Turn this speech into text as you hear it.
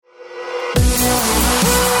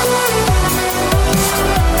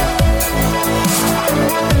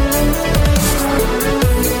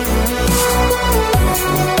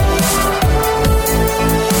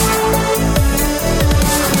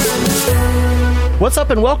What's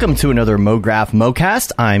up and welcome to another MoGraph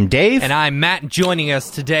MoCast. I'm Dave. And I'm Matt. Joining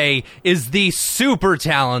us today is the super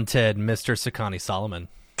talented Mr. Sakani Solomon.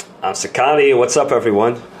 I'm Sakani. What's up,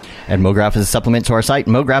 everyone? And MoGraph is a supplement to our site,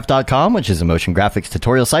 MoGraph.com, which is a motion graphics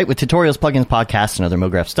tutorial site with tutorials, plugins, podcasts, and other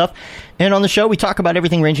MoGraph stuff. And on the show, we talk about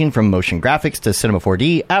everything ranging from motion graphics to Cinema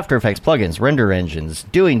 4D, After Effects plugins, render engines,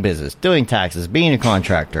 doing business, doing taxes, being a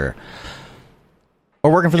contractor,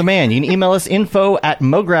 or working for the man. You can email us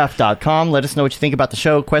info@mograph.com. Let us know what you think about the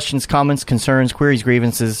show. Questions, comments, concerns, queries,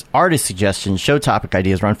 grievances, artist suggestions, show topic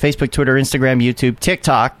ideas. We're on Facebook, Twitter, Instagram, YouTube,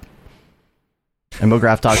 TikTok, and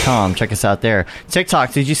mograph.com. Check us out there.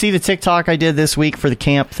 TikTok. Did you see the TikTok I did this week for the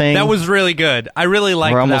camp thing? That was really good. I really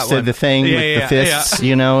liked that one. We almost did the thing with the fists,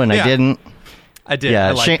 you know, and I didn't. I did. Yeah,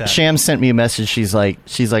 I liked that. Sham sent me a message. She's like,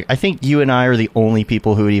 I think you and I are the only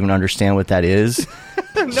people who would even understand what that is.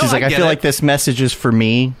 She's like, I feel like this message is for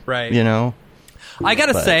me. Right. You know? I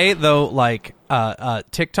gotta say though, like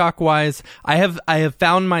TikTok wise, I have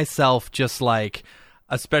found myself just like,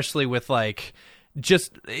 especially with like,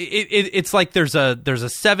 just it's like there's a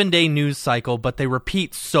 7-day news cycle, but they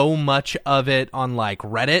repeat so much of it on like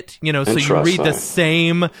Reddit, you know, so you read the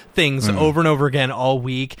same things over and over again all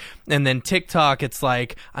week. And then TikTok, it's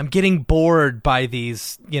like I'm getting bored by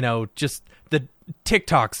these, you know, just the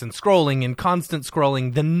TikToks and scrolling and constant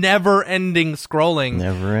scrolling, the never-ending scrolling.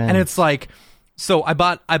 Never ends. And it's like, so I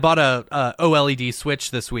bought a OLED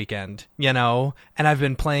Switch this weekend, you know, and I've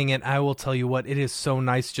been playing it. I will tell you what, it is so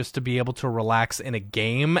nice just to be able to relax in a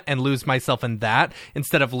game and lose myself in that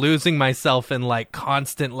instead of losing myself in like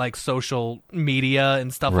constant like social media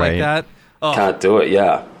and stuff like that. Oh. Can't do it,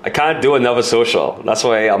 yeah. I can't do another social. That's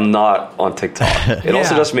why I'm not on TikTok. It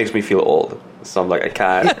also just makes me feel old. So I'm like, I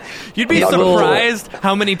can't. You'd be surprised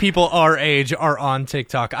how many people our age are on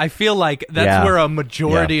TikTok. I feel like that's where a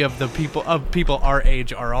majority of the people our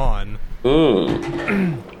age are on.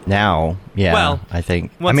 Now, well, I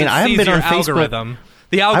think. I mean, I haven't been on algorithm. Facebook.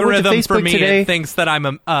 The algorithm for me today. It thinks that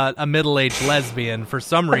I'm a middle-aged lesbian for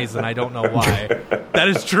some reason. I don't know why. That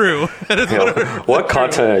is true. That is what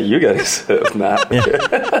content are you getting served, Matt?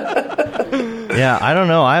 Yeah, I don't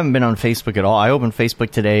know. I haven't been on Facebook at all. I opened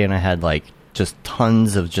Facebook today and I had like just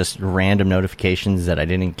tons of just random notifications that I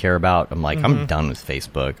didn't care about. I'm like, I'm done with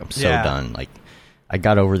Facebook. I'm so done. Like, I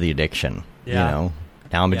got over the addiction. You know,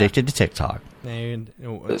 now I'm addicted to TikTok.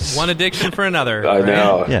 One addiction for another. I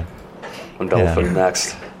know. Right? Yeah. I'm done for the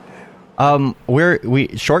next.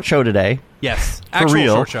 We short show today. Yes, for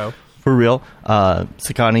real. Short show. For real.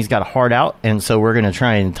 Sakani's got a heart out, and so we're going to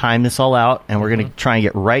try and time this all out, and we're going to try and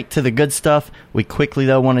get right to the good stuff. We quickly,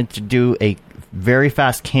 though, wanted to do a very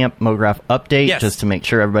fast Camp MoGraph update just to make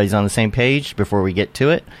sure everybody's on the same page before we get to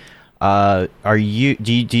it. Do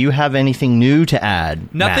you have anything new to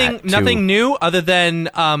add? Nothing new other than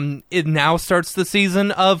it now starts the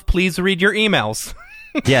season of please read your emails.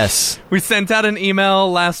 Yes. We sent out an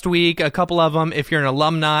email last week, a couple of them. If you're an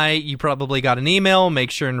alumni, you probably got an email.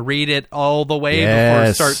 Make sure and read it all the way before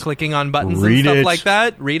you start clicking on buttons and stuff like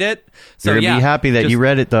that. Read it. So you're going to be happy that you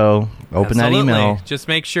read it, though. Open that email. Just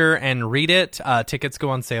make sure and read it. Tickets go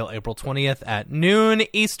on sale April 20th at noon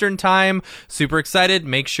Eastern Time. Super excited.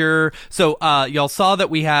 Make sure. So y'all saw that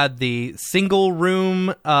we had the single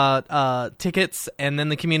room tickets and then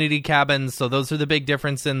the community cabins. So those are the big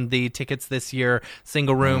difference in the tickets this year.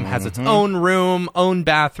 Single room has its own room, own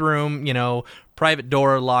bathroom, you know, private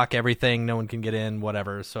door, lock, everything. No one can get in,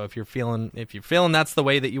 whatever. So if you're feeling that's the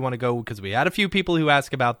way that you want to go, because we had a few people who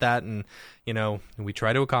ask about that, and you know, we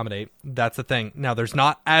try to accommodate. That's the thing. Now there's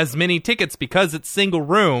not as many tickets because it's single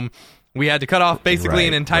room. We had to cut off basically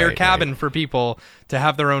an entire cabin for people to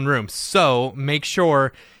have their own room. So make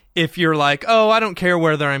sure. If you're like, oh, I don't care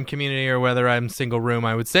whether I'm community or whether I'm single room,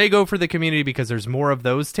 I would say go for the community because there's more of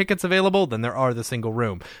those tickets available than there are the single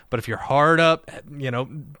room. But if you're hard up, you know,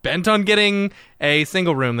 bent on getting a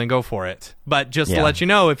single room, then go for it. But just to let you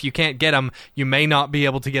know, if you can't get them, you may not be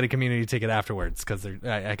able to get a community ticket afterwards because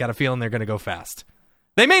I got a feeling they're going to go fast.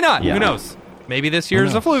 They may not. Who knows? Maybe this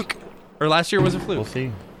year's a fluke. Or last year was a fluke. We'll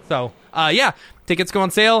see. So, tickets go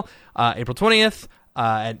on sale April 20th.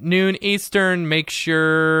 At noon Eastern. Make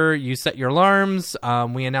sure you set your alarms.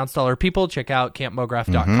 We announced all our people. Check out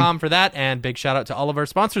campmograph.com for that. And big shout out to all of our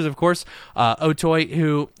sponsors, of course. Otoy,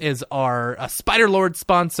 who is our Spider Lord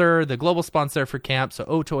sponsor, the global sponsor for camp. So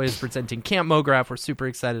Otoy is presenting Camp MoGraph. We're super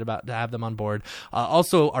excited to have them on board.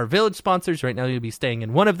 Also, our village sponsors. Right now, you'll be staying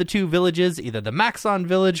in one of the two villages, either the Maxon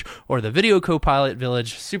Village or the Video Copilot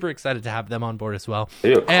Village. Super excited to have them on board as well.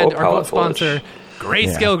 And our sponsor,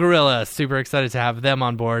 Grayscale Gorilla. Super excited to have have them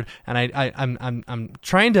on board, and I'm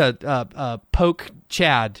trying to poke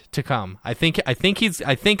Chad to come. I think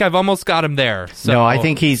I've almost got him there. So. No, I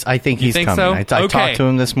think he's coming. So? I talked to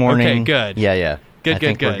him this morning. Okay, good. Yeah. Good, I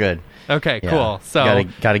think we're good. Okay, Yeah. cool. So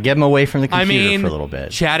got to get him away from the computer for a little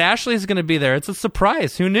bit. Chad Ashley's going to be there. It's a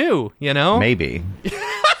surprise. Who knew? You know, Maybe.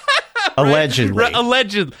 Allegedly.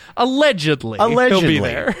 Allegedly, he'll be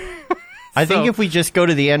there. I think if we just go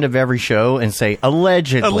to the end of every show and say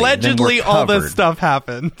allegedly, then we're all covered. this stuff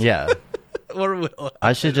happened. Yeah.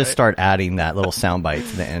 I should just start adding that little soundbite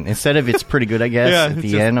to the end. Instead of it's pretty good, I guess, at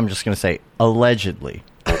the end, I'm just going to say allegedly.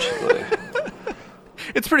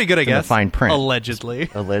 It's pretty good, I guess. Fine print. Allegedly.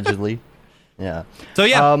 Yeah. So,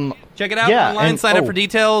 check it out online, sign up for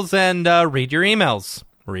details, and read your emails.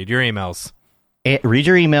 Read your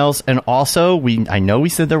emails, and also I know we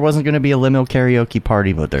said there wasn't going to be a limo karaoke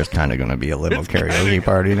party, but there's kind of going to be a limo karaoke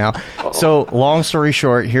party now. So long story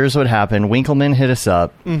short, here's what happened. Winkleman hit us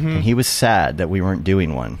up, and he was sad that we weren't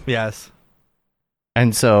doing one. Yes.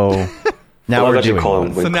 And so now we're doing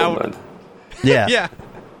one. So now, yeah.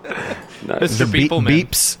 Nice. Mr.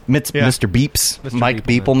 Beepleman. Mr. Beeps, Mr. Mike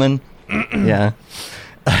Beepleman. Yeah.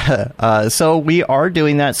 So we are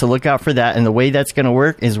doing that, so look out for that. And the way that's going to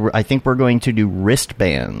work is I think we're going to do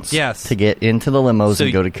wristbands to get into the limos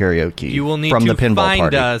and go to karaoke. You will need from to the pinball find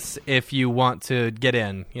party. us if you want to get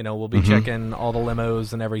in. You know, we'll be checking all the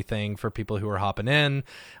limos and everything for people who are hopping in.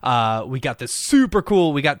 We got super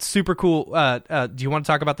cool. Do you want to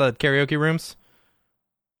talk about the karaoke rooms?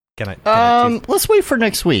 Can I let's wait for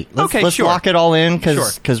next week. Let's lock it all in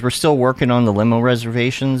because we're still working on the limo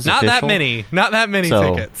reservations. Not that many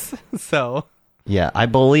tickets. So yeah, I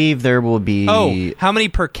believe there will be. Oh, how many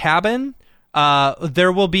per cabin?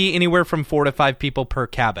 There will be anywhere from 4 to 5 people per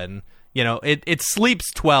cabin. You know, it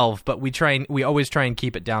sleeps 12, but we always try and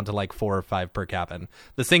keep it down to like 4 or 5 per cabin.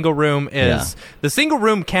 The single room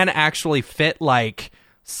can actually fit like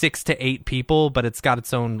 6 to 8 people, but it's got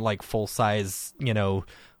its own like full size, you know,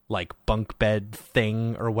 like bunk bed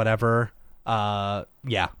thing or whatever. So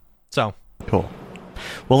cool.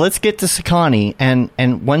 Well, let's get to Sakani,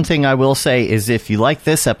 and one thing I will say is if you like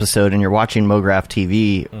this episode and you're watching MoGraph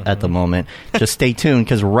TV at the moment, just stay tuned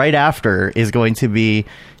because right after is going to be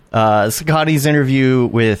Sakani's interview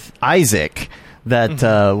with Isaac that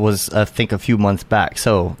was I think a few months back.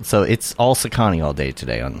 So it's all Sakani all day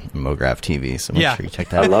today on MoGraph TV. So make sure you check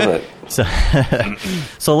that out. I love it.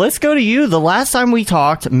 So let's go to you. The last time we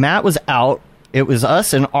talked, Matt was out. It was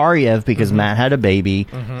us and Ariev because Matt had a baby,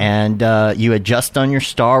 and you had just done your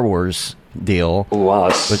Star Wars deal. Wow.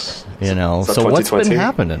 So what's been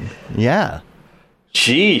happening? Yeah.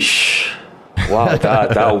 Sheesh. Wow,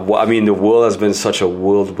 I mean, the world has been such a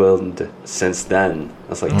whirlwind since then.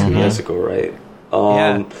 That's like 2 years ago, right?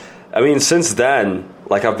 I mean, since then,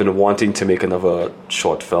 like I've been wanting to make another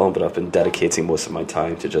short film, but I've been dedicating most of my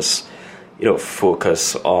time to just,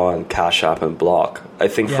 focus on Cash App and Block. I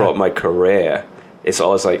think throughout my career, it's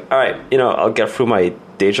always like, all right, I'll get through my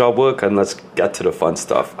day job work and let's get to the fun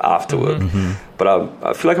stuff afterward. But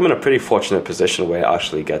I feel like I'm in a pretty fortunate position where I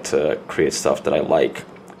actually get to create stuff that I like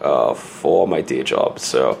for my day job.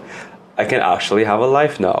 So I can actually have a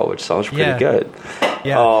life now, which sounds pretty good.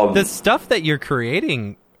 Yeah. The stuff that you're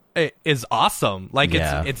creating is awesome. Like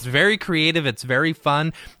it's very creative. It's very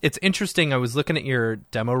fun. It's interesting. I was looking at your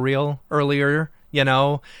demo reel earlier,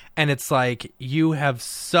 and it's like you have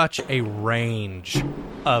such a range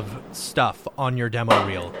of stuff on your demo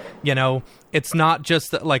reel. It's not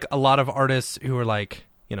just that, like a lot of artists who are like,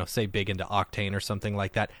 say big into Octane or something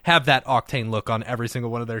like that, have that Octane look on every single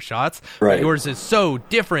one of their shots. Right. But yours is so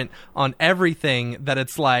different on everything that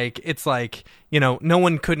it's like, no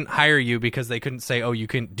one couldn't hire you because they couldn't say, oh, you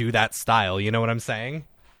couldn't do that style. You know what I'm saying?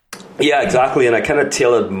 Yeah, exactly. And I kind of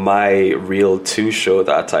tailored my reel to show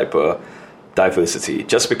that type of diversity,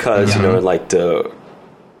 just because, in like the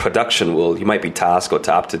production world, you might be tasked or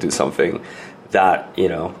tapped to do something that,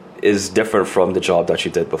 is different from the job that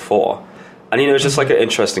you did before. And, it's just like an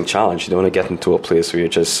interesting challenge. You don't want to get into a place where you're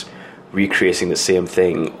just recreating the same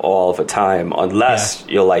thing all the time, unless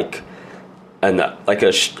you're like, unless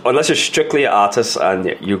you're strictly an artist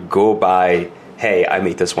and you go by, hey, I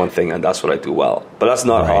make this one thing and that's what I do well. But that's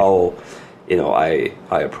not how, I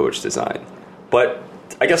approach design. But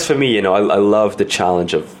I guess for me, I love the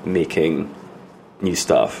challenge of making new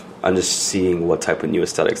stuff and just seeing what type of new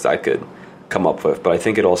aesthetics I could come up with. But I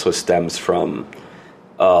think it also stems from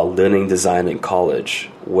learning design in college,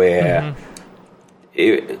 where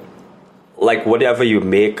whatever you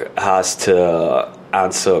make has to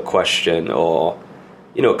answer a question, or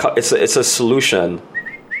it's a solution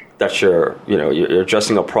that you're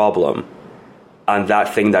addressing a problem, and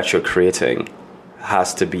that thing that you're creating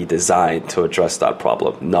has to be designed to address that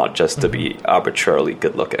problem, not just to be arbitrarily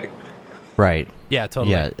good looking. Right. Yeah,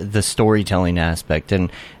 totally. Yeah, the storytelling aspect,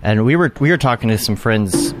 and we were talking to some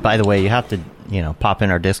friends. By the way, you have to pop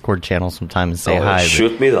in our Discord channel sometime and say hi.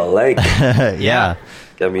 Shoot me the link. Yeah,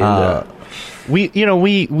 get me in there.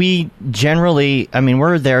 We generally, I mean,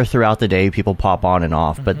 we're there throughout the day. People pop on and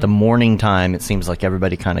off, but the morning time, it seems like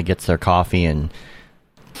everybody kind of gets their coffee and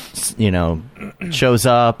shows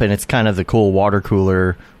up, and it's kind of the cool water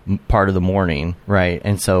cooler part of the morning, right?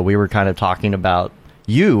 And so we were kind of talking about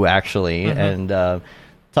you actually, and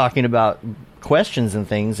talking about questions and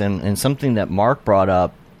things, and something that Mark brought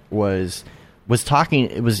up was talking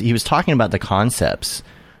about the concepts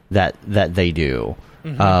that they do,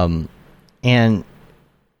 and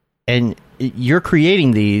you're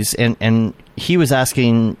creating these, and he was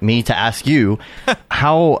asking me to ask you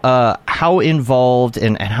how involved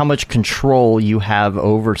and how much control you have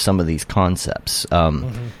over some of these concepts,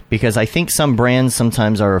 because I think some brands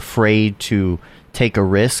sometimes are afraid to take a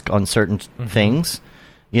risk on certain things,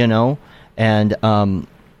 and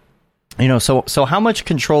so how much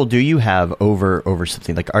control do you have over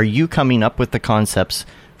something? Like, are you coming up with the concepts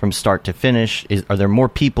from start to finish? Are there more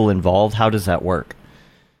people involved? How does that work?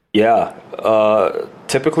 Yeah,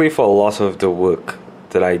 typically for a lot of the work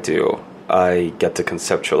that I do, I get to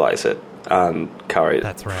conceptualize it and carry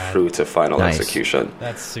it through to final execution.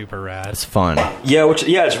 That's super rad. It's fun. Yeah,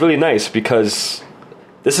 it's really nice, because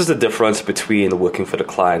this is the difference between working for the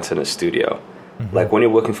client and a studio. Like, when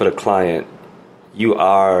you're working for the client, you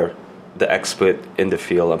are the expert in the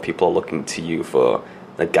field, and people are looking to you for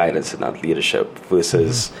that guidance and that leadership,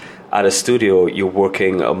 versus at a studio, you're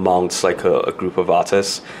working amongst like a group of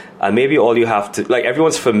artists, and maybe all you have to, like,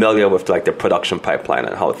 everyone's familiar with like the production pipeline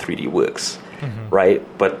and how 3D works, right?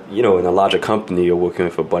 But in a larger company, you're working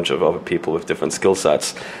with a bunch of other people with different skill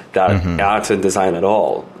sets that aren't in design at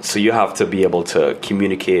all. So you have to be able to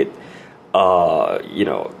communicate, walk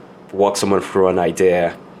someone through an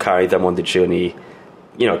idea, carry them on the journey,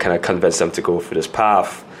 kind of convince them to go through this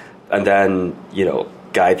path, and then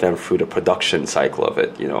guide them through the production cycle of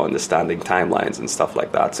it, understanding timelines and stuff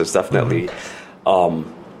like that. So it's definitely,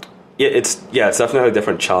 it's definitely a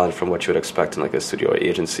different challenge from what you would expect in like a studio or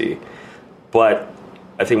agency. But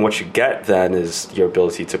I think what you get then is your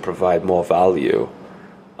ability to provide more value,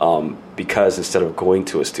 because instead of going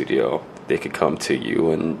to a studio, they could come to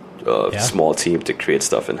you and a small team to create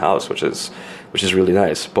stuff in-house, which is really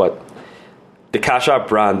nice. But the Cash App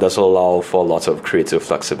brand does allow for a lot of creative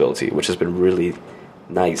flexibility, which has been really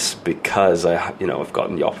nice, because I've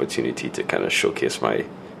gotten the opportunity to kind of showcase my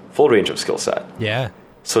full range of skill set. Yeah.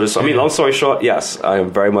 So long story short, yes, I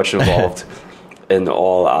am very much involved in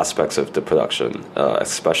all aspects of the production,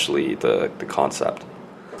 especially the concept.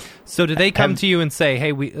 So do they come to you and say,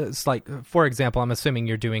 hey, it's like, for example, I'm assuming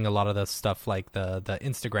you're doing a lot of the stuff like the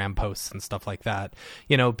Instagram posts and stuff like that,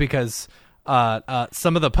 because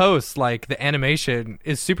some of the posts, like the animation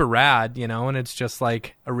is super rad, and it's just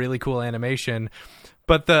like a really cool animation.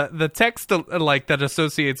 But the text like that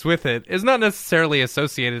associates with it is not necessarily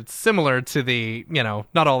associated similar to the,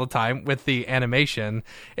 not all the time with the animation.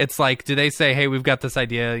 It's like, do they say, hey, we've got this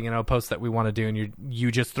idea, post that we want to do, and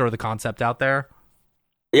you just throw the concept out there?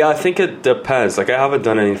 Yeah, I think it depends. Like, I haven't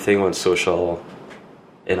done anything on social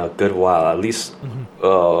in a good while, at least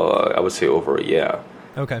I would say over a year.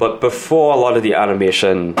 Okay. But before, a lot of the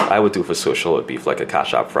animation I would do for social would be like a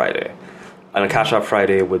Cash App Friday. And a Cash App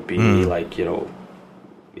Friday would be like,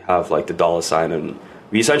 we have like the $sign, and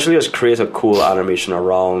we essentially just create a cool animation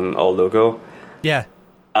around our logo. Yeah.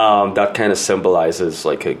 That kind of symbolizes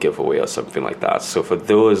like a giveaway or something like that. So for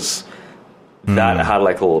those, that had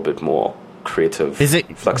like a little bit more creative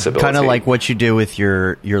flexibility. Kind of like what you do with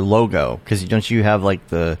your logo, because don't you have like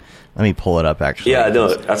let me pull it up actually. Yeah,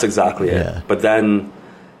 no, that's exactly it. But then,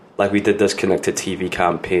 like, we did this Connected TV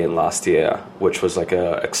campaign last year, which was like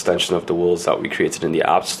a extension of the worlds that we created in the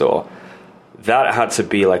App Store. That had to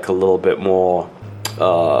be like a little bit more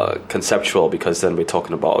conceptual, because then we're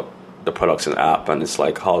talking about the products and app, and it's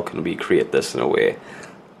like, how can we create this in a way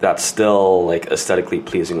that's still like aesthetically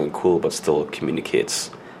pleasing and cool, but still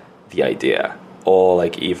communicates the idea? Or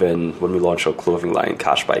like, even when we launch our clothing line,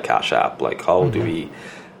 Cash by Cash App, like, how do we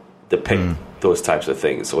depict those types of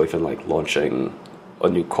things? Or even like launching a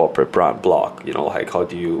new corporate brand block, like, how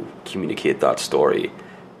do you communicate that story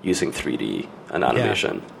using 3D and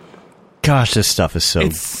animation? Gosh, this stuff is so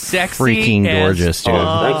freaking gorgeous, dude.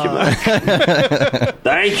 Thank you, man.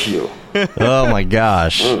 Thank you. Oh my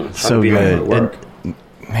gosh, so good.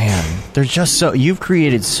 Man, they're just so. You've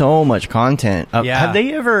created so much content. Have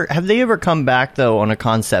they ever come back though on a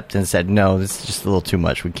concept and said, no, this is just a little too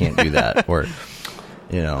much, we can't do that? Or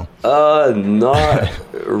You know? Not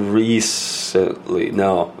recently.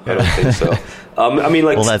 No, I don't think so. I mean,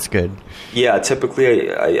 like, well, that's good. Yeah,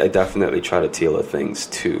 typically I definitely try to tailor things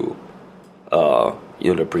to,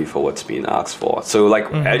 the brief of what's being asked for. So,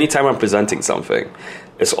 like, anytime I'm presenting something,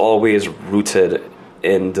 it's always rooted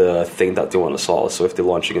in the thing that they want to solve. So, if they're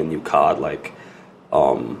launching a new card, like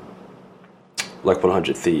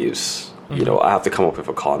 100 Thieves, I have to come up with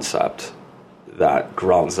a concept that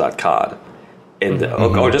grounds that card in the,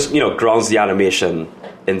 or just grounds the animation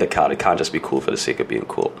in the card. It can't just be cool for the sake of being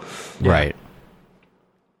cool. Yeah. Right.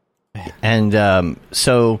 And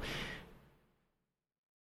so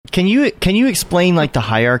can you explain like the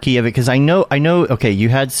hierarchy of it? Because I know okay, you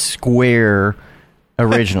had Square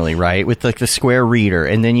originally, right, with like the Square Reader,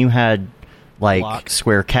 and then you had like Block.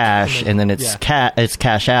 Square Cash, and then it's it's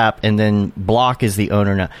Cash App, and then Block is the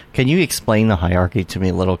owner now. Can you explain the hierarchy to me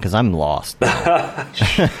a little? Because I'm lost.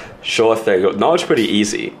 Sure thing. No, it's pretty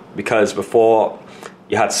easy, because before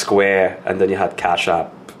you had Square, and then you had Cash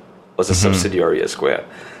App was a subsidiary of Square.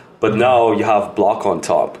 But now you have Block on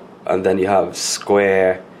top, and then you have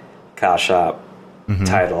Square, Cash App,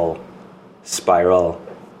 Tidal, Spiral,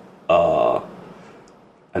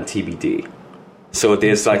 and TBD. So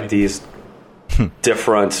there's like these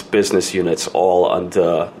different business units all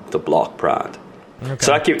under the Block brand.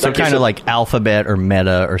 Okay. So kind of like Alphabet or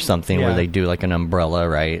Meta or something, where they do like an umbrella,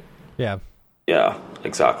 right? Yeah. Yeah,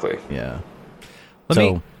 exactly. Yeah.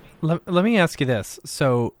 Let me ask you this.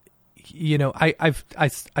 So,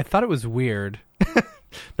 I thought it was weird.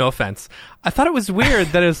 No offense. I thought it was weird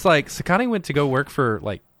that it's like Sakane went to go work for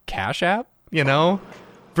like Cash App,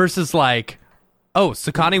 versus like, oh,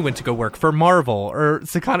 Sakane went to go work for Marvel, or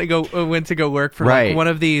Sakane went to go work for like one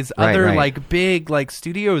of these other like big like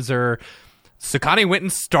studios, or Sakane went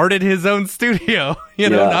and started his own studio.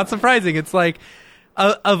 Not surprising. It's like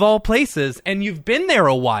of all places, and you've been there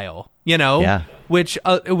a while. Which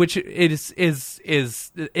is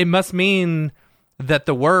it must mean that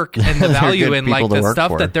the work and the value and like the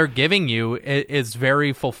stuff that they're giving you is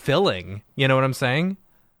very fulfilling. You know what I'm saying?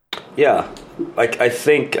 Yeah, like I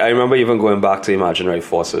think I remember even going back to Imaginary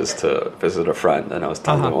Forces to visit a friend, and I was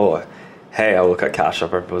telling them, "Oh, hey, I look at Cash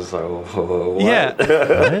App." I was like, "Oh, what? Yeah,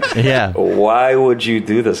 what? Yeah. Why would you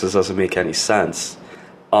do this? This doesn't make any sense."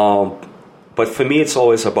 But for me, it's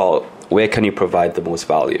always about where can you provide the most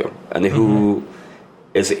value, and who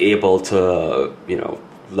is able to,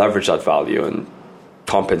 leverage that value and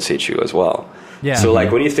compensate you as well. Yeah. So,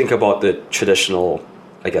 like, when you think about the traditional,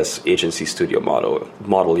 I guess, agency studio model,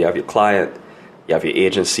 you have your client, you have your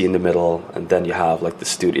agency in the middle, and then you have, like, the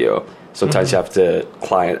studio. Sometimes you have the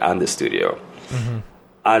client and the studio.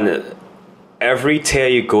 And every tier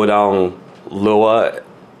you go down lower,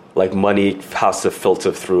 like, money has to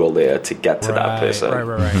filter through a layer to get to that person.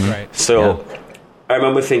 Right. So I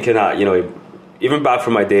remember thinking that, even back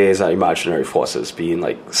from my days at Imaginary Forces, being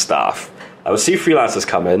like staff, I would see freelancers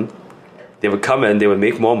come in. They would come in, they would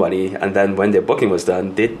make more money, and then when their booking was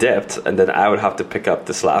done, they dipped, and then I would have to pick up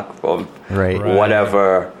the slack from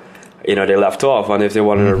whatever they left off. And if they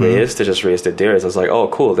wanted to raise, they just raised their days. I was like, oh,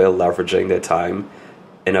 cool, they're leveraging their time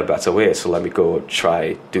in a better way, so let me go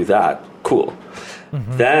try do that. Cool.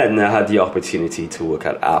 Then I had the opportunity to work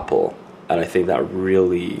at Apple, and I think that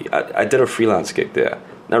really, I did a freelance gig there.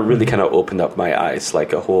 That really kind of opened up my eyes,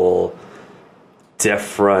 like a whole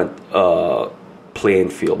different playing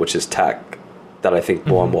field, which is tech, that I think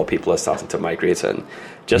more and more people are starting to migrate in.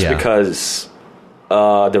 Just because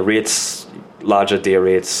the rates, larger day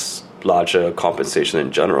rates, larger compensation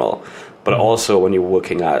in general, but also when you're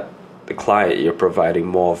working at the client, you're providing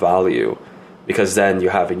more value, because then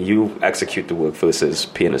you're having you execute the work versus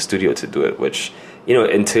paying a studio to do it, which,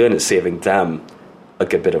 in turn is saving them a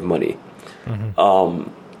good bit of money.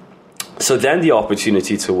 So then the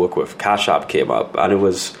opportunity to work with Cash App came up, and it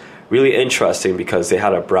was really interesting because they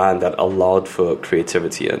had a brand that allowed for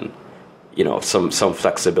creativity and, some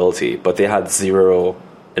flexibility, but they had zero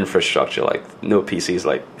infrastructure, like no PCs.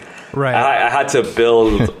 Like, I had to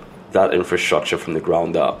build that infrastructure from the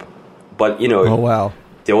ground up. But,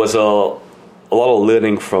 there was a lot of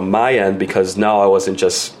learning from my end, because now I wasn't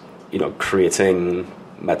just, creating,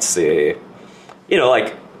 let's say,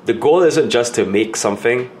 like, the goal isn't just to make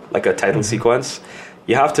something like a title sequence.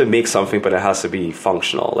 You have to make something, but it has to be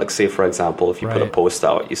functional. Like, say, for example, if you put a post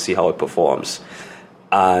out, you see how it performs.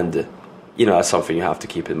 And, that's something you have to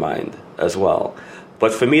keep in mind as well.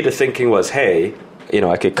 But for me, the thinking was, hey,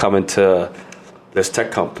 I could come into this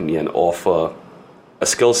tech company and offer a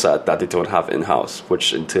skill set that they don't have in-house,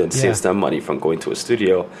 which in turn saves them money from going to a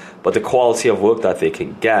studio. But the quality of work that they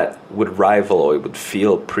can get would rival, or it would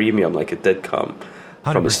feel premium, like it did come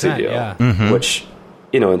from a studio, which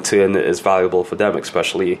in turn is valuable for them,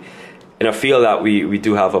 especially in a field that we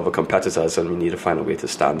do have other competitors, and we need to find a way to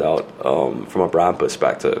stand out from a brand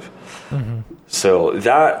perspective. So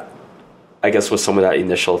that, I guess, was some of that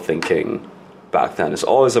initial thinking back then. It's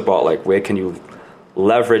always about like, where can you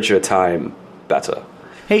leverage your time better?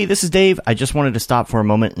 Hey, this is Dave. I just wanted to stop for a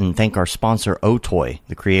moment and thank our sponsor, Otoy,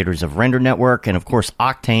 the creators of Render Network and, of course,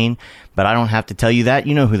 Octane. But I don't have to tell you that.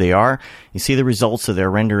 You know who they are. You see the results of their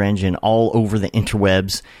render engine all over the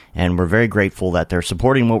interwebs, and we're very grateful that they're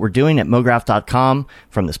supporting what we're doing at MoGraph.com,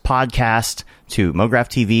 from this podcast to MoGraph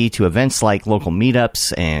TV to events like local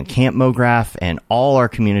meetups and Camp MoGraph and all our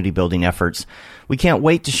community building efforts. We can't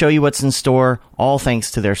wait to show you what's in store, all thanks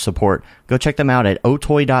to their support. Go check them out at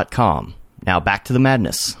otoy.com. Now back to the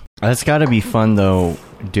madness. That's got to be fun, though,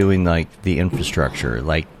 doing like the infrastructure,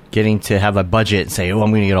 like getting to have a budget and say, oh, I'm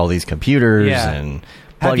going to get all these computers and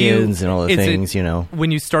plugins and all the things, When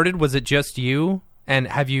you started, was it just you? And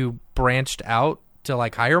have you branched out to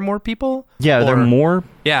like hire more people? Yeah, are there more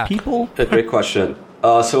people? A great question.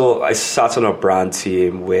 So I sat on a brand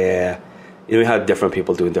team where we had different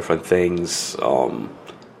people doing different things,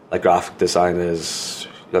 like graphic designers,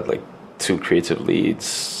 like 2 creative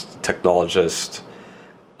leads, technologist,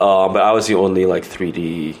 but I was the only like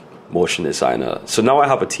 3D motion designer. So now I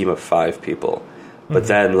have a team of 5 people, but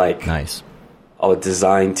then like nice, our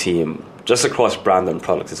design team just across brand and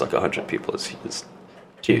product is like 100 people. It's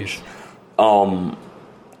huge. But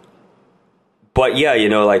yeah,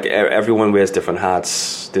 like everyone wears different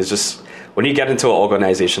hats. There's just, when you get into an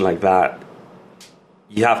organization like that,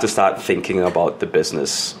 you have to start thinking about the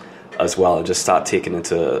business as well, and just start taking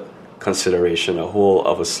into consideration a whole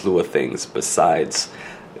other slew of things besides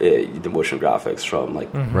the motion graphics, from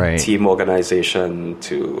like team organization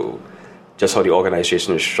to just how the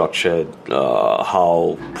organization is structured,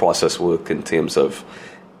 how process work in terms of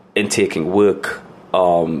intaking work,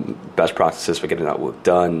 best practices for getting that work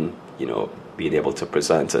done, being able to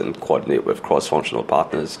present and coordinate with cross-functional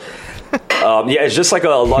partners. It's just like a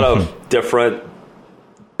lot of different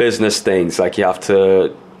business things. Like you have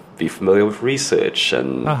to be familiar with research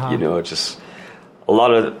and just a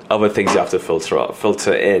lot of other things you have to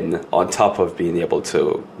filter in on top of being able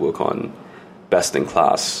to work on best in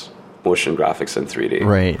class motion graphics in 3D.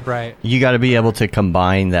 Right. You got to be able to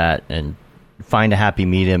combine that and find a happy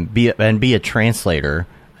medium, be a translator,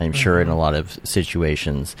 I'm sure, in a lot of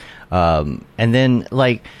situations. And then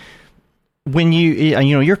like when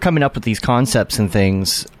you're coming up with these concepts and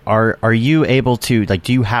things, are you able to, like,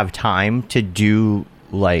 do you have time to do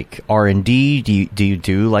like R&D? Do you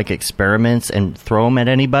do like experiments and throw them at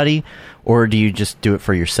anybody, or do you just do it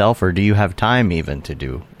for yourself, or do you have time even to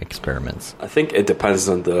do experiments? I think it depends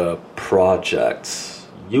on the project.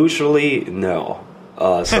 Usually, no.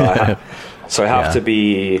 So I have to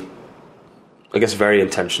be, I guess, very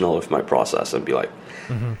intentional with my process and be like,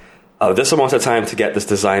 this amount of time to get this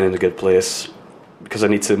design in a good place, because I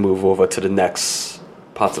need to move over to the next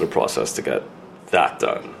part of the process to get that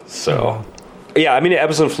done. So, yeah, I mean, it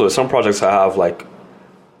ebbs and flows. Some projects I have like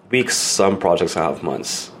weeks, some projects I have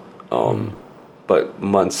months. But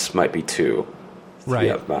months might be 2, 3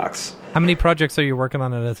 at max. How many projects are you working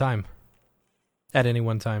on at a time? At any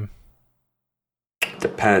one time?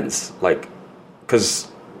 Depends. Like, because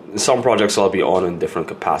some projects I'll be on in different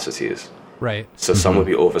capacities. Right. So some will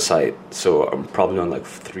be oversight. So I'm probably on like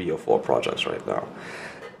 3 or 4 projects right now.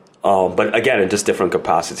 But again, in just different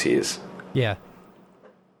capacities. Yeah.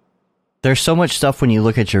 There's so much stuff when you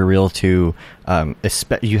look at your reel too.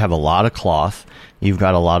 You have a lot of cloth. You've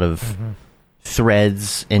got a lot of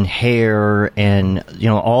threads and hair, and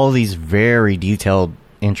all these very detailed,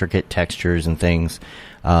 intricate textures and things.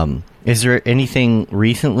 Is there anything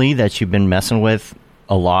recently that you've been messing with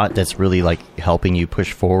a lot that's really like helping you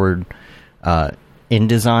push forward in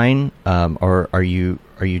design, or are you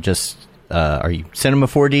Cinema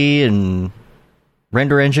 4D and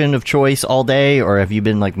render engine of choice all day, or have you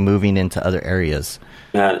been like moving into other areas?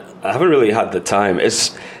 Man, I haven't really had the time.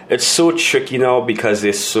 It's so tricky now because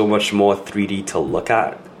there's so much more 3D to look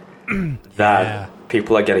at that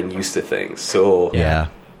people are getting used to things. So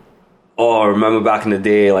remember back in the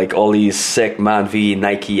day, like all these sick Man V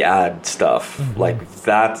Nike ad stuff, like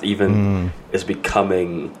that even is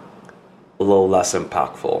becoming a little less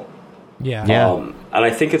impactful. And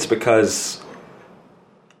I think it's because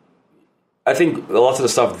I think a lot of the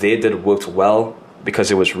stuff they did worked well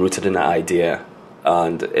because it was rooted in an idea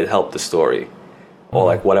and it helped the story or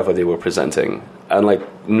like whatever they were presenting. And like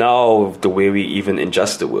now the way we even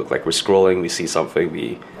ingest the work, like we're scrolling, we see something,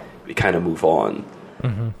 we kind of move on.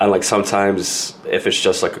 And like sometimes if it's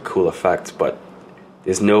just like a cool effect, but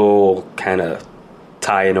there's no kind of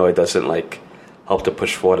tie, it doesn't like help to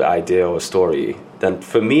push forward an idea or a story, then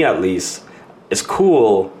for me at least, it's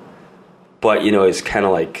cool, but it's kind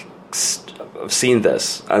of like I've seen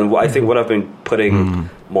this, and I think what I've been putting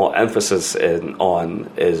more emphasis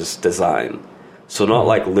on is design. So not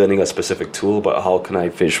like learning a specific tool, but how can I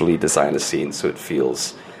visually design a scene so it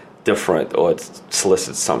feels different, or it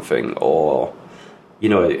solicits something, or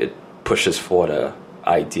it pushes forward a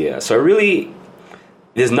idea. So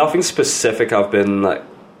there's nothing specific I've been like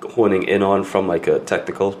honing in on from like a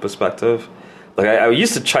technical perspective. Like I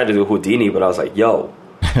used to try to do Houdini, but I was like, yo,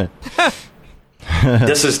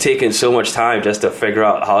 this is taking so much time just to figure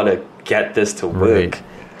out how to get this to work.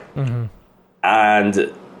 Right.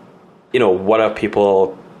 And what are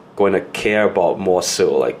people going to care about more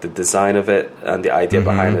so, like the design of it and the idea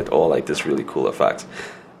behind it, or like this really cool effect?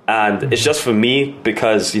 And it's just for me,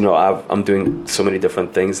 because I'm doing so many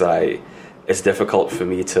different things that it's difficult for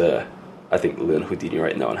me to, I think, learn Houdini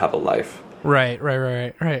right now and have a life. Right.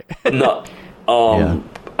 No,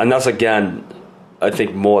 and that's again, I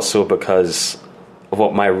think more so because of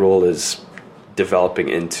what my role is developing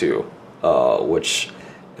into, which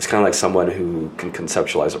is kind of like someone who can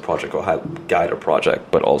conceptualize a project or guide a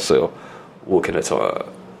project, but also work in it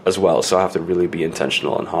as well. So I have to really be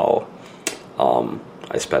intentional on how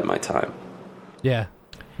I spend my time. Yeah,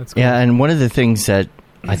 that's cool. Yeah, and one of the things that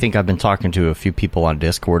I think I've been talking to a few people on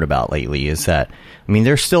Discord about lately is that, I mean,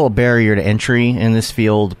 there's still a barrier to entry in this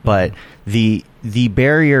field, but the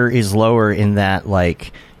barrier is lower in that,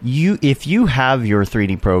 like, if you have your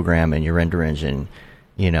 3D program and your render engine,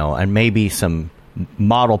 and maybe some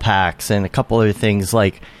model packs and a couple other things,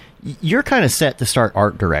 like, you're kind of set to start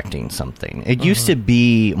art directing something. It used to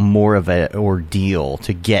be more of an ordeal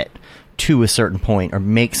to get to a certain point or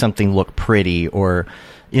make something look pretty, or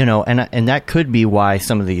and that could be why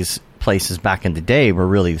some of these places back in the day were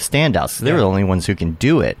really the standouts. They were the only ones who can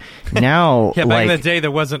do it. Now, yeah, back in the day,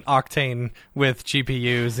 there wasn't Octane with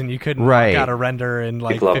GPUs, and you couldn't knock out a render in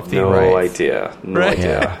like People 15 have minutes. idea. No Right.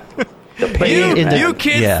 idea. You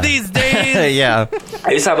kids these days. Yeah.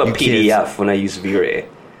 I used to have a PDF when I used V-Ray.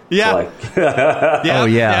 Yeah. Like, Oh,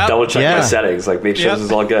 yeah. double check my settings, like make sure this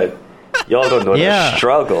is all good. Y'all don't know the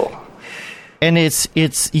struggle. And it's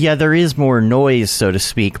there is more noise, so to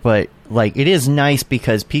speak, but like it is nice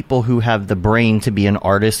because people who have the brain to be an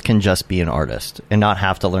artist can just be an artist and not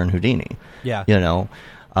have to learn Houdini. Yeah.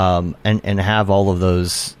 And have all of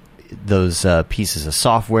those pieces of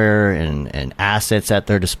software and assets at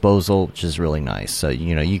their disposal, which is really nice. So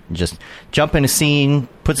you can just jump in a scene,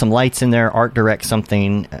 put some lights in there, art direct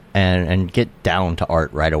something, and get down to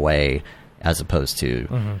art right away, as opposed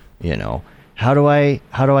to how do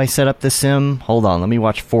I set up the sim? Hold on, let me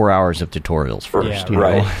watch 4 hours of tutorials first. Yeah,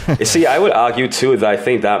 right. You see, I would argue too that I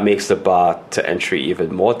think that makes the bar to entry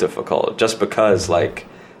even more difficult, just because like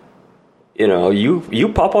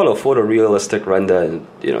you pop out a photorealistic render in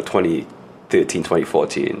 2013,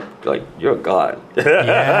 2014, like you're a god.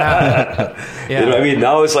 Yeah. You know what I mean?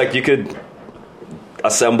 Now it's like you could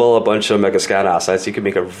assemble a bunch of Megascan assets, you could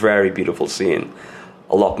make a very beautiful scene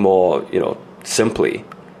a lot more simply.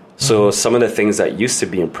 So some of the things that used to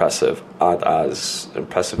be impressive aren't as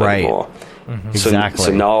impressive anymore. Exactly.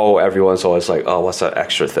 So now everyone's always like, oh, what's that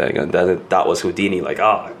extra thing? And then that was Houdini, like,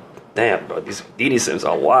 oh, damn, bro, these Houdini sims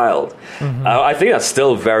are wild. I think that's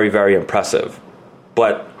still very, very impressive.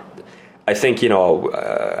 But I think,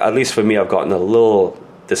 at least for me, I've gotten a little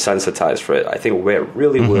desensitized for it. I think where it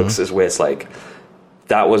really works is where it's like,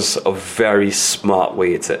 that was a very smart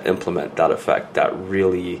way to implement that effect that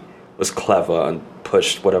really was clever and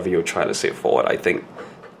pushed whatever you were trying to say forward. I think,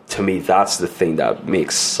 to me, that's the thing that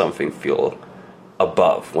makes something feel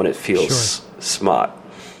above, when it feels smart.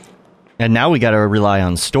 And now we got to rely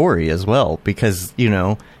on story as well, because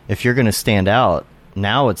if you're going to stand out,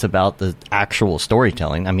 now it's about the actual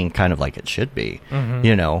storytelling. I mean, kind of like it should be.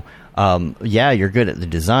 You're good at the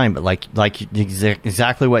design, but like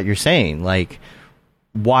exactly what you're saying, like,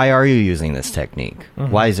 why are you using this technique?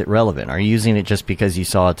 Why is it relevant? Are you using it just because you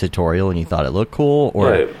saw a tutorial and you thought it looked cool?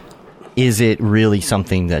 Or is it really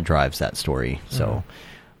something that drives that story? So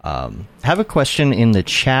have a question in the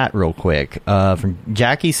chat real quick. From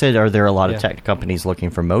Jackie said, are there a lot of tech companies looking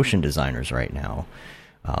for motion designers right now?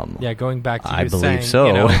 Going back to I you believe saying,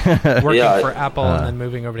 so. Working for Apple and then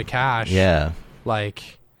moving over to Cash. Yeah.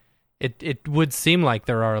 Like, it would seem like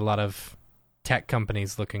there are a lot of tech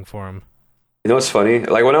companies looking for them. You know what's funny?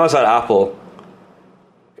 Like when I was at Apple,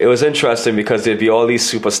 it was interesting because there'd be all these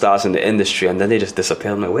superstars in the industry, and then they just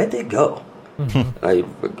disappear. I'm like, where'd they go?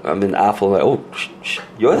 I'm in Apple, like, oh,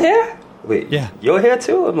 you're here? Wait, you're here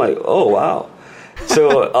too? I'm like, oh, wow.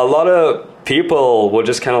 So a lot of people were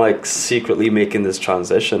just kind of like secretly making this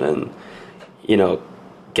transition, and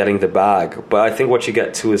getting the bag. But I think what you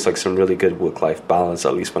get too is like some really good work-life balance.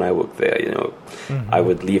 At least when I worked there, I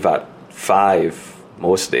would leave at 5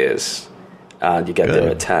 most days, and you get there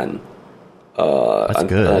at 10. That's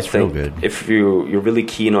good. That's real good. If you're really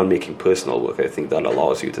keen on making personal work, I think that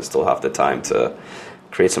allows you to still have the time to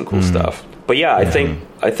create some cool stuff. But yeah, I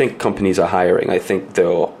think companies are hiring. I think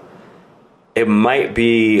though it might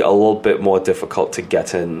be a little bit more difficult to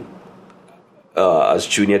get in as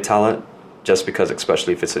junior talent, just because,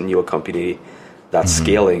 especially if it's a newer company that's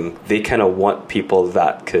scaling, they kind of want people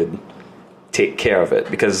that could take care of it,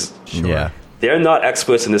 because they're not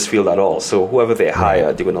experts in this field at all. So whoever they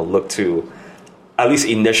hire, they're going to look to, at least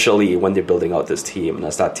initially when they're building out this team, and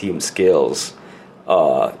as that team scales,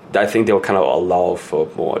 I think they'll kind of allow for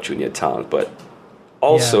more junior talent. But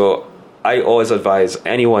also, I always advise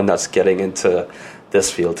anyone that's getting into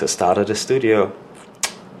this field to start at a studio.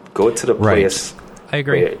 Go to the place I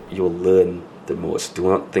agree. where you'll learn the most. Do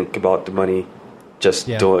not think about the money. Just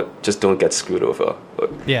don't get screwed over.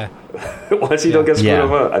 Yeah. Once you don't get screwed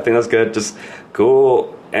over, I think that's good. Just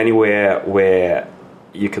go anywhere where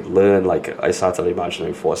you could learn. Like I started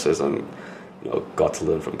Imaginary Forces and got to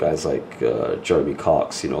learn from guys like Jeremy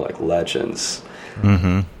Cox, like legends.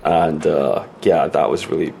 And that was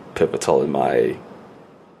really pivotal in my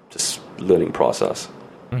just learning process.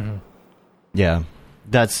 Yeah.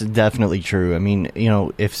 That's definitely true. I mean,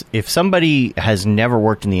 if somebody has never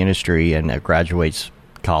worked in the industry and graduates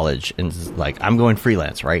college and is like, I'm going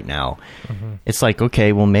freelance right now, it's like,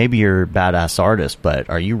 okay, well, maybe you're a badass artist, but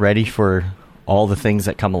are you ready for all the things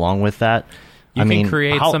that come along with that? You can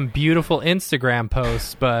create some beautiful Instagram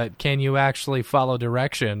posts, but can you actually follow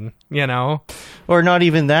direction, Or not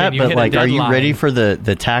even that, but like, are you ready for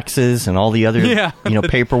the taxes and all the other,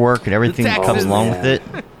 paperwork and everything that comes along with it?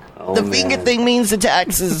 The finger thing means the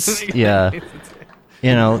taxes.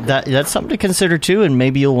 That's something to consider too, and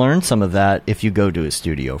maybe you'll learn some of that if you go to a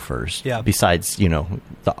studio first. Yeah. Besides, the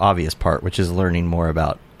obvious part, which is learning more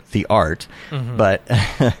about the art. But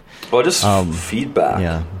just feedback.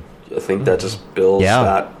 Yeah. I think that just builds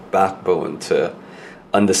that backbone to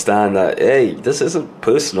understand that, hey, this isn't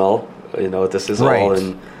personal. This is all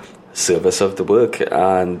in service of the work,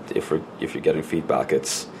 and if you're getting feedback,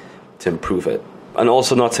 it's to improve it. And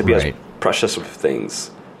also not to be as precious with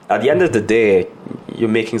things. At the end of the day, you're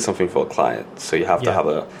making something for a client, so you have to have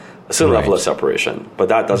a certain level of separation. But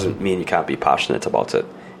that doesn't mean you can't be passionate about it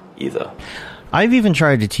either. I've even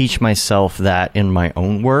tried to teach myself that in my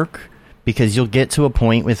own work, because you'll get to a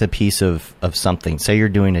point with a piece of something. Say you're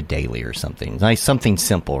doing a daily or something. Nice, something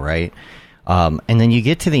simple, right? And then you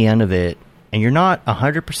get to the end of it, and you're not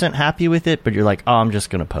 100% happy with it, but you're like, oh, I'm just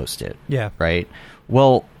going to post it. Yeah. Right?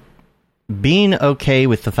 Well, being okay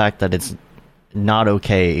with the fact that it's not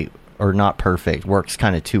okay or not perfect works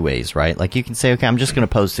kind of two ways, right? Like you can say, okay, I'm just going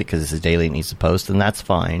to post it because it's a daily, it needs to post, and that's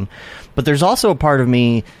fine. But there's also a part of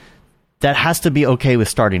me that has to be okay with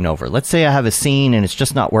starting over. Let's say I have a scene and it's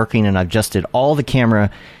just not working, and I've adjusted all the camera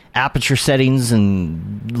aperture settings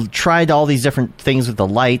and tried all these different things with the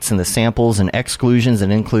lights and the samples and exclusions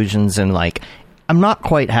and inclusions, and like, I'm not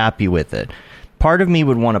quite happy with it. Part of me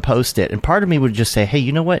would want to post it, and part of me would just say, hey,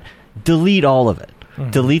 you know what? Delete all of it.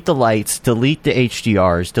 Delete the lights, delete the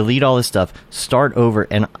HDRs, delete all this stuff, start over.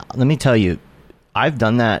 And let me tell you, I've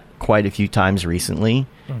done that quite a few times recently,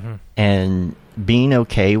 and being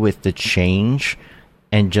okay with the change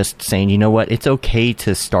and just saying, you know what, it's okay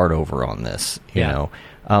to start over on this, you know.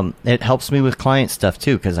 It helps me with client stuff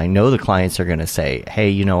too, because I know the clients are going to say, hey,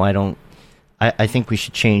 I think we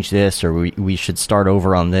should change this, or we should start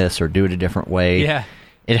over on this, or do it a different way. Yeah.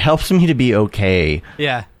 It helps me to be okay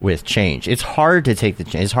with change. It's hard to take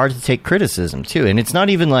it's hard to take criticism too. And it's not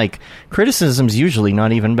even like, criticism's usually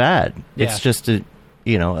not even bad. Yeah. It's just a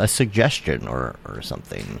suggestion or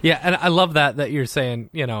something. Yeah. And I love that you're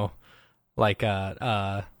saying,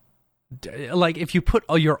 like if you put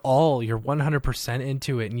your 100%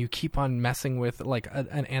 into it, and you keep on messing with like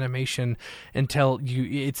an animation until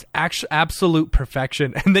it's actually absolute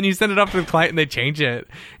perfection, and then you send it off to the client and they change it.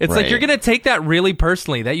 It's like, you're going to take that really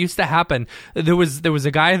personally. That used to happen. There was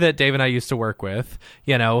a guy that Dave and I used to work with,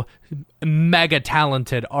 mega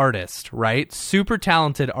talented artist, right? Super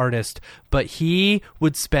talented artist, but he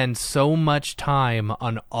would spend so much time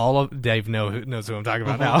on all of, Dave knows who I'm talking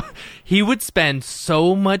about now. He would spend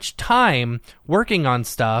so much time working on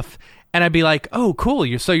stuff, and I'd be like, oh, cool,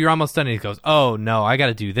 you're almost done. And he goes, oh no, I got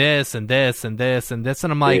to do this and this and this and this.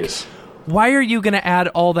 And I'm like, why are you going to add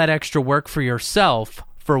all that extra work for yourself?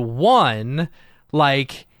 For one,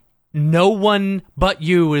 like, no one but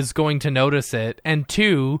you is going to notice it, and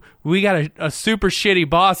 2, we got a super shitty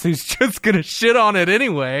boss who's just gonna shit on it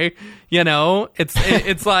anyway. You know,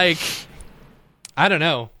 it's like, I don't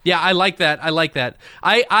know. Yeah, I like that.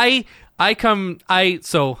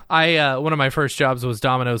 One of my first jobs was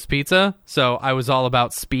Domino's Pizza, so I was all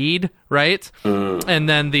about speed, right? And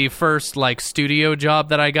then the first like studio job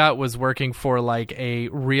that I got was working for like a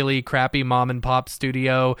really crappy mom and pop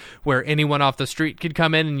studio where anyone off the street could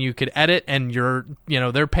come in and you could edit, and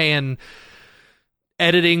they're paying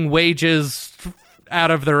editing wages out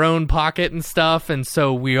of their own pocket and stuff, and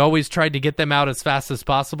so we always tried to get them out as fast as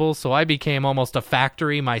possible. So I became almost a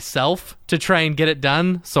factory myself to try and get it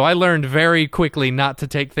done. So I learned very quickly not to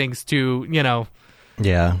take things too,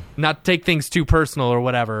 not take things too personal or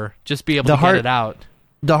whatever. Just be able to get it out.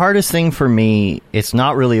 The hardest thing for me, it's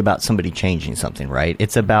not really about somebody changing something, right?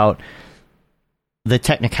 It's about the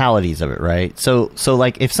technicalities of it, right? So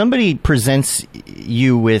like if somebody presents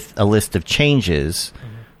you with a list of changes,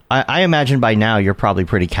 I imagine by now you're probably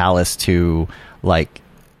pretty callous to like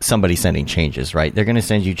somebody sending changes, right? They're going to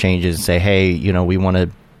send you changes and say, hey, we want to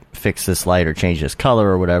fix this light or change this color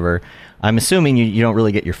or whatever. I'm assuming you don't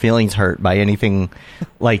really get your feelings hurt by anything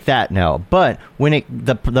like that now. But when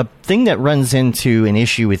the thing that runs into an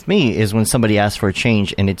issue with me is when somebody asks for a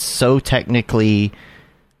change and it's so technically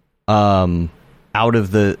out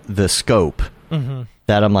of the scope.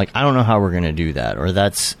 That I'm like, I don't know how we're going to do that. Or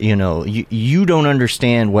that's, you don't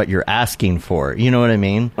understand what you're asking for. You know what I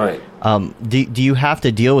mean? Right. Do you have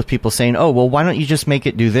to deal with people saying, oh, well, why don't you just make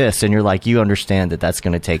it do this? And you're like, you understand that that's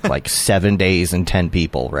going to take like 7 days and 10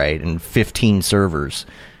 people, right? And 15 servers.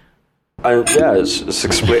 It's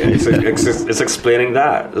explaining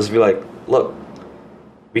that. It's be like, look,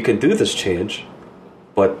 we can do this change,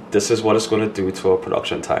 but this is what it's going to do to our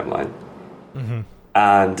production timeline.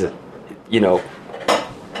 And,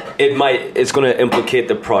 it's going to implicate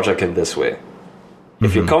the project in this way.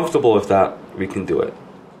 If you're comfortable with that, we can do it.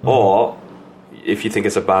 Or if you think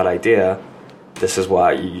it's a bad idea, this is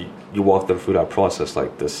why you walk them through that process.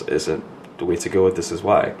 Like, this isn't the way to go. This is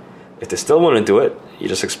why. If they still want to do it, you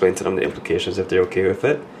just explain to them the implications. If they're okay with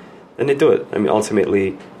it, then they do it. I mean,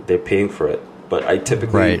 ultimately, they're paying for it. But I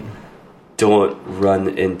typically don't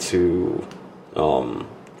run into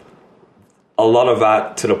a lot of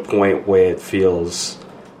that to the point where it feels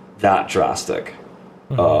that drastic.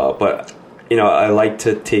 But I like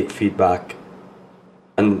to take feedback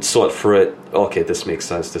and sort through it. Okay, this makes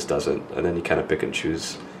sense, this doesn't, and then you kind of pick and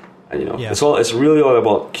choose. And it's really all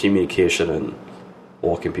about communication and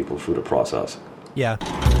walking people through the process.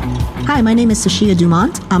 Hi, my name is Sashia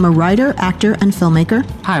Dumont. I'm a writer, actor, and filmmaker.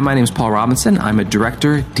 Hi, my name is Paul Robinson. I'm a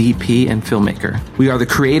director, DP, and filmmaker. We are the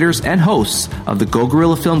creators and hosts of the Go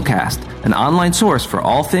Gorilla Filmcast, an online source for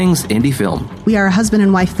all things indie film. We are a husband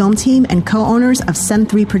and wife film team and co-owners of Send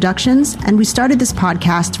 3 Productions, and we started this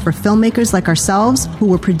podcast for filmmakers like ourselves who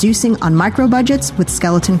were producing on micro budgets with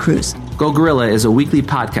skeleton crews. Go Gorilla is a weekly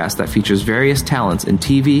podcast that features various talents in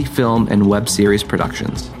TV, film, and web series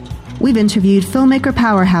productions. We've interviewed filmmaker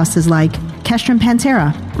powerhouses like Kestrin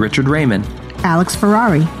Pantera, Richard Raymond, Alex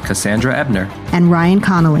Ferrari, Cassandra Ebner, and Ryan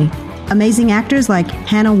Connolly. Amazing actors like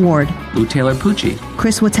Hannah Ward, Lou Taylor Pucci,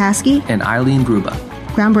 Chris Wataski, and Eileen Gruba.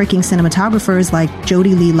 Groundbreaking cinematographers like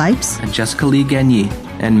Jody Lee Lipes, and Jessica Lee Gagné,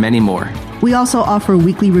 and many more. We also offer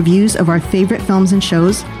weekly reviews of our favorite films and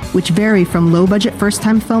shows, which vary from low-budget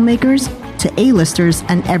first-time filmmakers to A-listers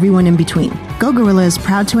and everyone in between. Go Gorilla is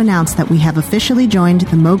proud to announce that we have officially joined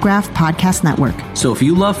the MoGraph Podcast Network. So if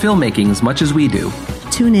you love filmmaking as much as we do,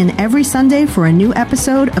 tune in every Sunday for a new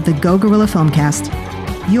episode of the Go Gorilla Filmcast.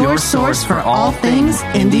 Your source for all things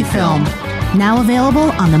indie film. Now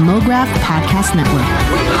available on the MoGraph Podcast Network.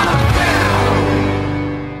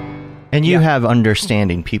 And you have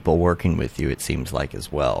understanding people working with you, it seems like,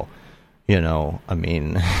 as well. I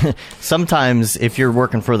mean, sometimes if you're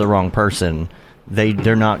working for the wrong person,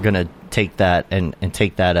 they're not going to take that and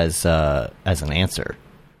take that as an answer.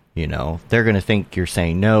 They're going to think you're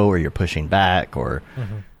saying no or you're pushing back or,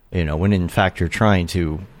 when in fact you're trying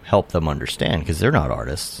to help them understand because they're not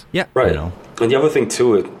artists. Yeah. Right. And the other thing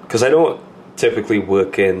too, because I don't typically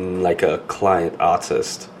work in like a client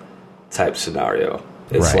artist type scenario.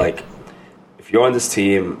 It's like, if you're on this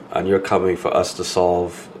team and you're coming for us to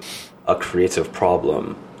solve a creative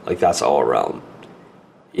problem, like that's our realm.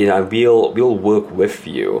 And we'll work with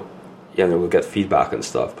you, and we'll get feedback and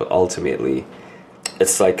stuff, but ultimately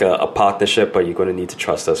it's like a partnership, but you're going to need to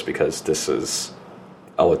trust us because this is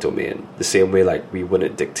our domain. The same way like we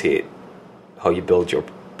wouldn't dictate how you build your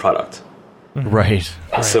product. Right.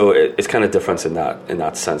 So it's kind of different in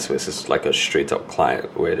that sense, where it's just like a straight up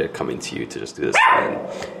client where they're coming to you to just do this,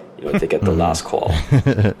 and they get the last call.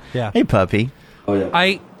 Yeah. Hey, puppy. Oh yeah,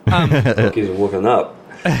 I he's woken up.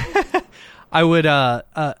 I would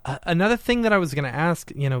another thing that I was going to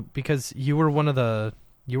ask, because you were one of the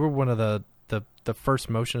first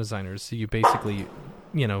motion designers. So you basically,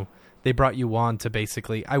 they brought you on to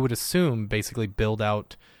basically, I would assume, basically build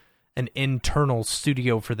out an internal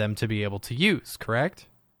studio for them to be able to use, correct?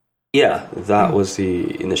 Yeah, that was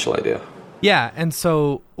the initial idea. Yeah, and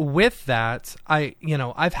so with that,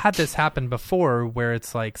 I've had this happen before where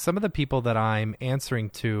it's like some of the people that I'm answering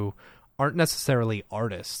to aren't necessarily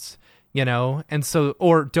artists, and so,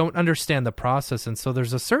 or don't understand the process. And so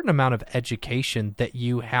there's a certain amount of education that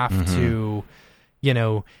you have to,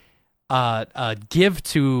 give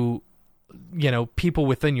to, people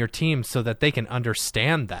within your team so that they can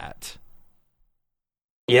understand that.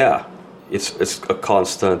 Yeah, it's a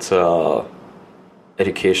constant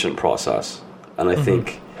education process, and I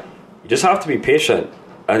think you just have to be patient,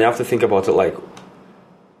 and you have to think about it like,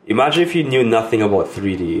 imagine if you knew nothing about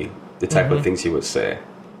 3D, the type of things you would say.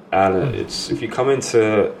 And it's, if you come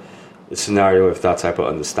into a scenario with that type of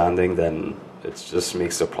understanding, then it just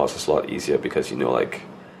makes the process a lot easier, because like,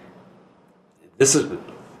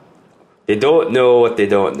 they don't know what they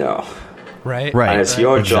don't know, Right. and it's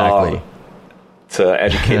your job to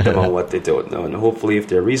educate them on what they don't know. And hopefully, if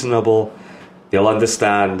they're reasonable, they'll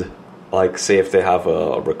understand. Like, say if they have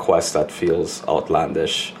a request that feels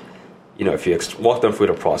outlandish, if you walk them through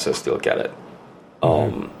the process, they'll get it.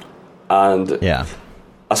 And Yeah.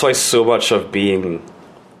 that's why so much of being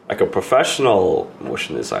like a professional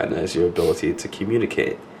motion designer is your ability to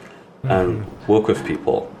communicate and work with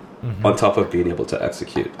people on top of being able to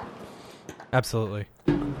execute. Absolutely.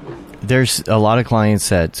 There's a lot of clients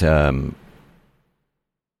that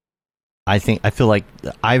I feel like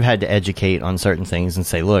I've had to educate on certain things and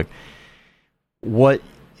say, look, what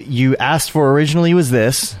you asked for originally was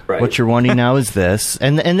this. Right. What you're wanting now is this.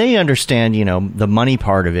 And they understand, the money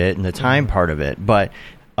part of it and the time part of it. But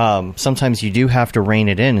sometimes you do have to rein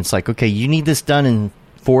it in. It's like, okay, you need this done in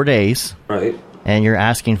 4 days. Right. And you're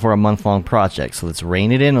asking for a month-long project, so let's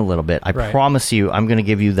rein it in a little bit. I promise you, I'm going to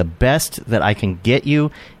give you the best that I can get you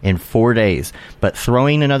in 4 days. But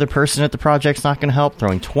throwing another person at the project's not going to help.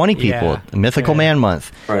 Throwing 20 people at Mythical Man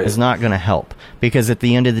Month is not going to help. Because at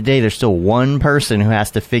the end of the day, there's still one person who has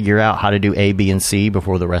to figure out how to do A, B, and C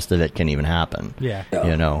before the rest of it can even happen. Yeah.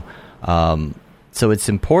 So it's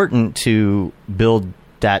important to build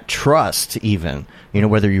that trust, even.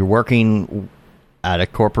 Whether you're working at a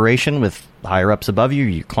corporation with higher ups above you,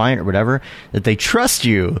 your client or whatever, that they trust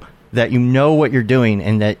you, that you know what you're doing,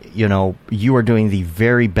 and that you are doing the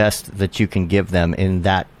very best that you can give them in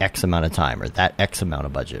that X amount of time or that X amount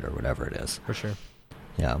of budget or whatever it is. For sure.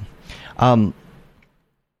 Yeah.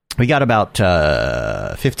 We got about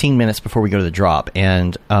 15 minutes before we go to the drop,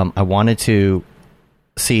 and I wanted to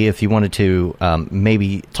see if you wanted to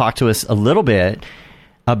maybe talk to us a little bit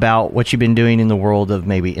about what you've been doing in the world of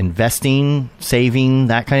maybe investing, saving,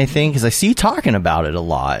 that kind of thing, because I see you talking about it a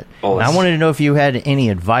lot. And I wanted to know if you had any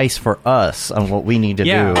advice for us on what we need to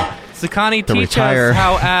do. Sakani, teach us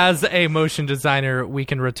how, as a motion designer, we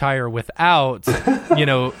can retire without,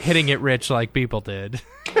 hitting it rich like people did.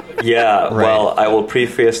 Yeah, well, I will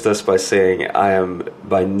preface this by saying I am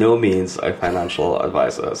by no means a financial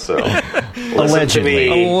advisor, so listen to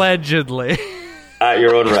me Allegedly. at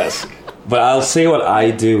your own risk. But I'll say what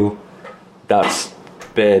I do that's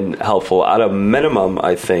been helpful. At a minimum,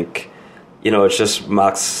 I think, it's just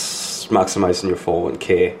maximizing your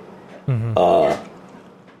 401k.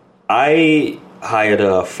 I hired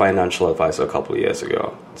a financial advisor a couple of years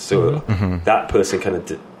ago. So that person kind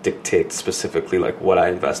of dictates specifically like what I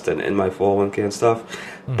invest in my 401k and stuff.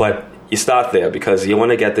 But you start there because you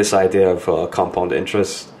want to get this idea of compound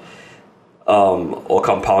interest or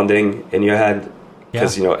compounding in your head.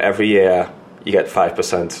 Because, every year you get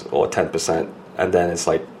 5% or 10%, and then it's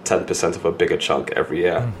like 10% of a bigger chunk every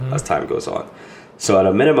year as time goes on. So at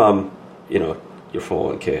a minimum, your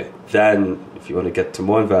 401k. Then if you want to get to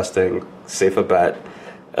more investing, safer bet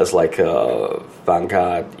as like a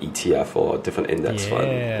Vanguard ETF or a different index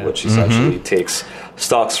fund, which essentially takes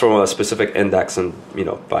stocks from a specific index and,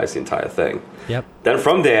 buys the entire thing. Yep. Then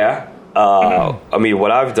from there,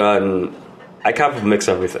 what I've done, I kind of mix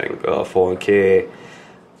everything. 401k,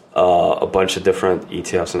 a bunch of different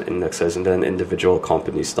ETFs and indexes, and then individual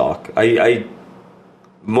company stock.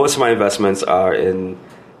 Most of my investments are in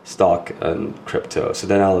stock and crypto. So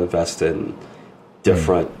then I'll invest in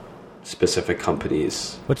different specific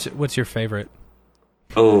companies. What's your favorite?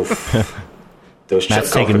 Oh, those chip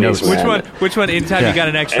companies. Man. Which one? Anytime you got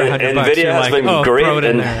an extra $100, Nvidia has been great. Throw it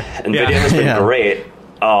in there. Nvidia has been great.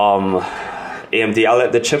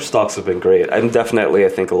 AMD, the chip stocks have been great. I'm definitely, I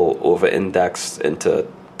think, a little over-indexed into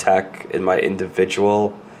tech in my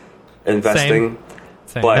individual investing.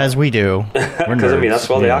 Same. But As we do. because I mean that's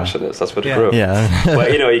where the action is. That's what it grew. Yeah.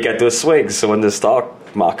 But you get those swings. So when the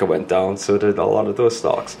stock market went down, so did a lot of those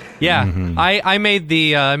stocks. Yeah, I made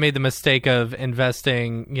the mistake of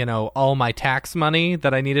investing, all my tax money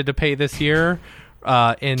that I needed to pay this year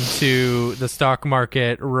into the stock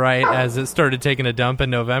market right as it started taking a dump in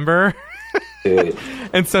November. Dude.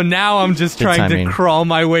 And so now I'm just Good trying timing. to crawl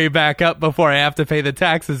my way back up before I have to pay the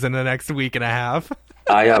taxes in the next week and a half.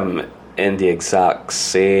 I am in the exact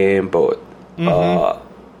same boat.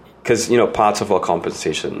 Because parts of our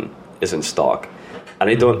compensation is in stock, and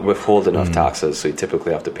they don't withhold enough taxes, so you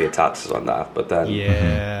typically have to pay taxes on that. But then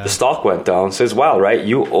Yeah. the stock went down, so as well, right?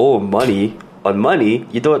 You owe money on money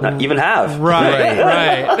you don't even have. Right.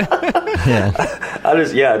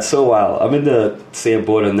 Yeah. It's so wild. I'm in the same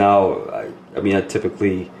boat, and now I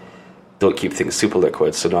typically don't keep things super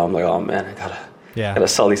liquid, so now I'm like, oh man, I gotta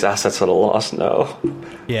sell these assets at a loss now.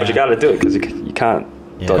 Yeah. But you gotta do it because you can't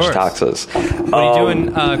Of dodge course. taxes. What are you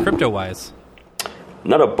doing crypto wise?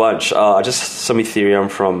 Not a bunch. Just some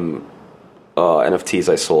Ethereum from NFTs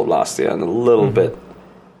I sold last year, and a little bit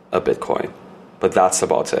of Bitcoin, but that's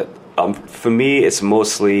about it. For me, it's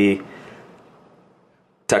mostly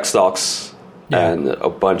tech stocks and a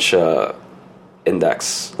bunch of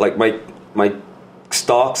index. Like my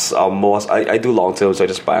stocks are more. I do long term, so I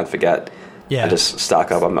just buy and forget. Yeah. I just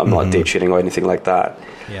stack up. I'm not day trading or anything like that.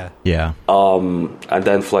 Yeah. Yeah. And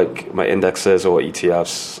then for like my indexes or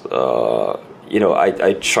ETFs,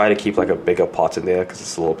 I try to keep like a bigger pot in there because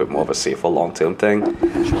it's a little bit more of a safer long term thing.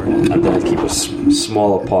 Sure. And then I keep a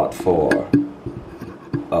smaller pot for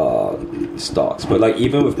stocks. But like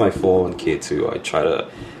even with my 401k too, I try to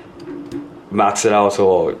max it out,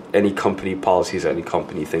 or any company policies, any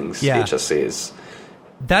company things, HSAs.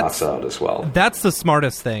 Max out as well. That's the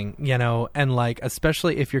smartest thing, and like,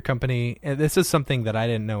 especially if your company, and this is something that I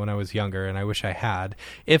didn't know when I was younger and I wish I had.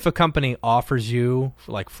 If a company offers you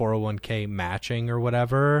like 401k matching or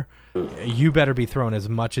whatever, you better be throwing as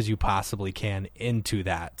much as you possibly can into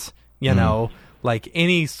that, like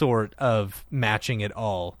any sort of matching at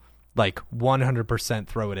all, like 100%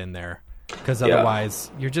 throw it in there, because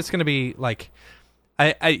otherwise you're just going to be like,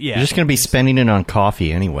 you're just going to be spending it on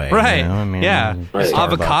coffee anyway. Right. Right.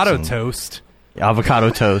 Avocado toast. Avocado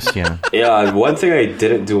toast, yeah. Yeah, one thing I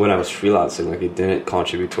didn't do when I was freelancing, like I didn't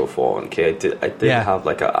contribute to a 401k. I did have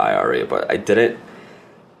like an IRA, but I didn't.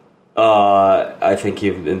 I think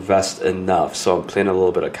you invest enough, so I'm playing a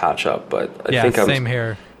little bit of catch up. But I think I'm same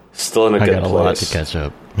here. still in a I good got a place. lot to catch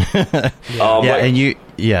up. I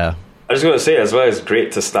was going to say as well, it's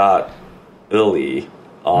great to start early.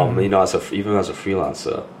 Even as a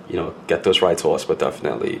freelancer, get those right horse, but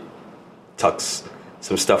definitely tucks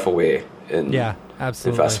some stuff away in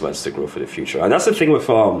investments to grow for the future. And that's the thing with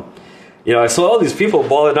I saw all these people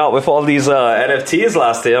balling out with all these NFTs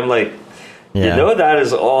last day. I'm like, that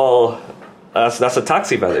is all. That's a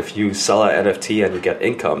tax event. If you sell an NFT and you get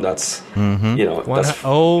income, that's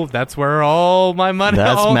that's where all my money.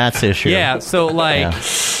 That's Matt's issue. Yeah. So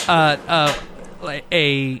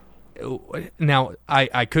now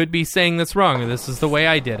I could be saying this wrong. This is the way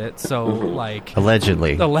I did it. So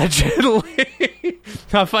allegedly,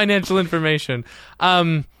 not financial information.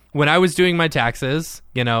 When I was doing my taxes,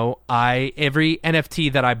 every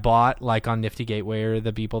NFT that I bought, like on Nifty Gateway or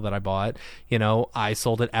the people that I bought, I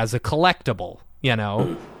sold it as a collectible.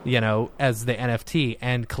 As the NFT,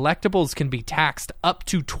 and collectibles can be taxed up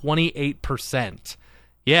to 28%.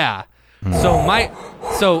 Yeah. So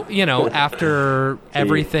after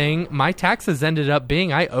everything, my taxes ended up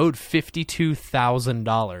being I owed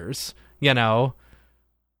 $52,000,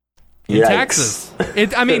 in taxes. But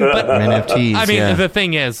NFTs. The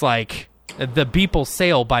thing is, like, the Beeple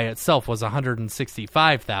sale by itself was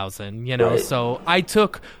 $165,000, Right. So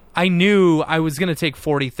I knew I was going to take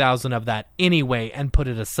 $40,000 of that anyway and put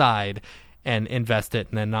it aside and invest it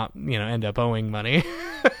and then not, end up owing money.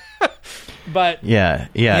 But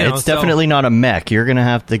it's definitely not a mech. You're gonna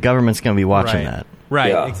have the government's gonna be watching that. Right,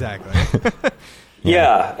 Yeah. exactly.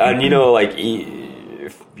 And like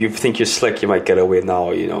if you think you're slick, you might get away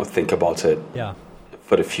now. Think about it. Yeah.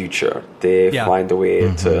 For the future, they find a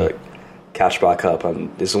way to catch back up, and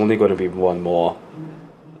there's only going to be one more.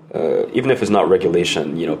 Even if it's not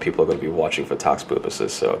regulation, people are going to be watching for tax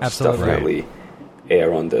purposes. So it's definitely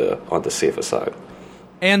err on the safer side.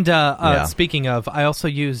 And speaking of, I also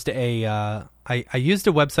used I used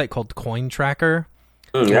a website called Coin Tracker.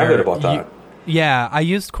 I heard about that. I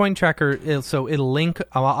used Coin Tracker, so it'll link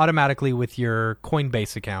automatically with your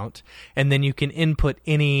Coinbase account, and then you can input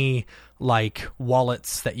any like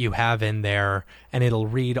wallets that you have in there, and it'll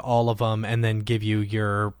read all of them and then give you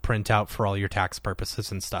your printout for all your tax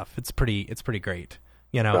purposes and stuff. It's pretty great.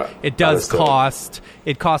 You know, it does cost.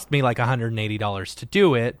 It cost me like $180 to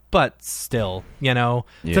do it, but still, you know,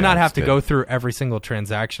 to not have to go through every single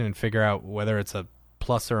transaction and figure out whether it's a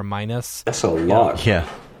plus or a minus. That's a lot.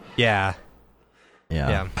 Yeah.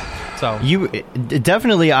 So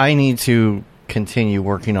definitely, I need to continue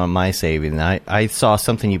working on my saving. I saw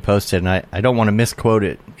something you posted, and I don't want to misquote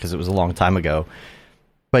it because it was a long time ago.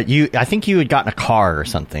 But I think you had gotten a car or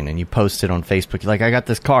something, and you posted on Facebook, like, I got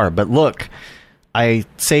this car, but look, I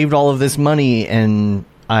saved all of this money, and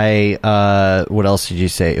I what else did you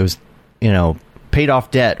say? It was, you know, paid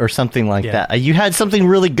off debt or something like that. You had something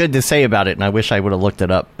really good to say about it, and I wish I would have looked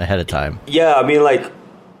it up ahead of time. Yeah, I mean, like,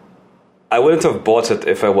 I wouldn't have bought it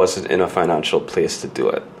if I wasn't in a financial place to do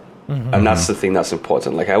it. Mm-hmm. And that's the thing that's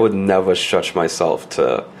important. Like, I would never stretch myself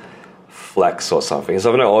to flex or something. It's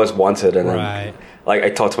something I always wanted, and then, like, I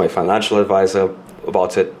talked to my financial advisor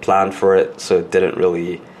about it, planned for it, so it didn't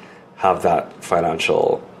really have that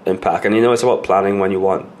financial impact. And, you know, it's about planning when you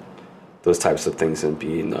want those types of things and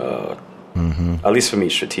being, at least for me,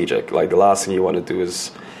 strategic. Like, the last thing you want to do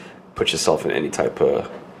is put yourself in any type of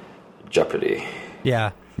jeopardy.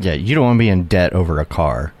 Yeah, you don't want to be in debt over a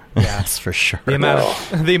car. Yeah, that's for sure. The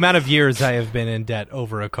amount of years I have been in debt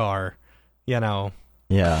over a car, you know.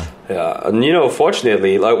 Yeah, and you know,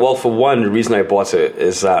 fortunately, like, well, for one, the reason I bought it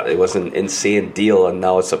is that it was an insane deal, and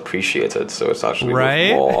now it's appreciated, so it's actually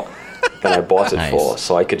worth more than I bought it for.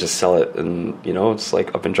 So I could just sell it, and you know, it's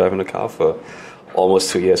like I've been driving a car for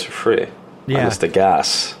almost 2 years for free. Yeah, it's the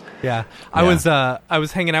gas. Yeah. I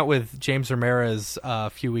was hanging out with James Ramirez a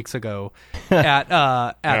few weeks ago at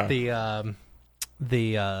the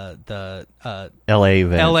LA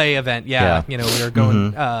event. LA event. Yeah. You know, we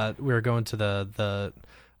were going to the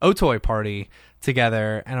Otoy party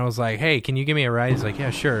together, and I was like, "Hey, can you give me a ride?" He's like, "Yeah,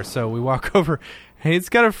 sure." So we walk over, and he's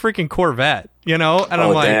got a freaking Corvette, you know, and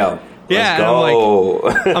I'm like, damn. Yeah,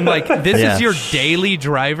 and I'm like, this is your daily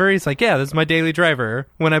driver? He's like, yeah, this is my daily driver.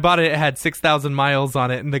 When I bought it, it had 6,000 miles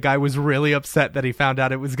on it, and the guy was really upset that he found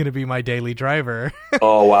out it was going to be my daily driver.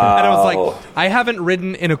 Oh, wow. And I was like, I haven't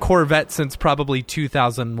ridden in a Corvette since probably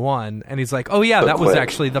 2001. And he's like, oh, yeah, that was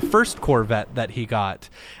actually the first Corvette that he got.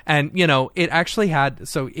 And, you know, it actually had,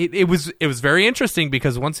 so it was very interesting,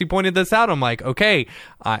 because once he pointed this out, I'm like, okay,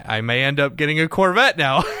 I may end up getting a Corvette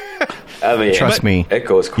now. I mean, trust me, it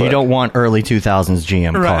goes quick. You don't want early 2000s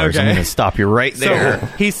GM cars. I'm going to stop you right there. So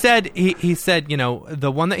he said, you know,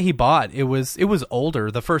 the one that he bought, it was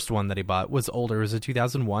older. The first one that he bought was older. It was a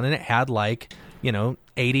 2001, and it had like, you know,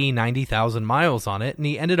 80, 90,000 miles on it. And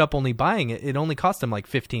he ended up only buying it. It only cost him like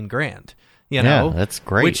 $15,000. You know, that's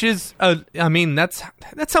great. Which is, I mean, that's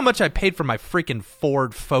how much I paid for my freaking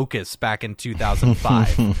Ford Focus back in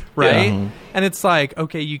 2005, right? Yeah. And it's like,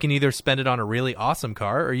 okay, you can either spend it on a really awesome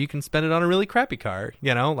car, or you can spend it on a really crappy car,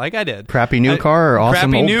 you know, like I did. Crappy new car or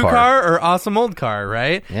awesome old car? Crappy new car or awesome old car,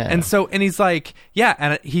 right? Yeah. And he's like, yeah,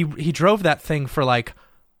 and he drove that thing for like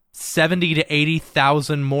 70 to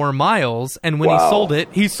 80,000 more miles, and when he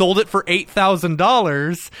sold it for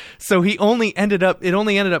 $8,000. So it only ended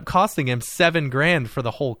up costing him $7,000 for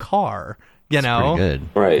the whole car. You know, pretty good,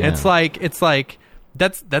 right? Yeah. It's like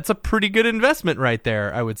that's a pretty good investment right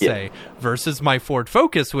there, I would say. Versus my Ford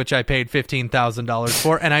Focus, which I paid $15,000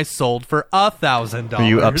 for, and I sold for $1,000. Are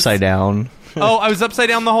you upside down? Oh, I was upside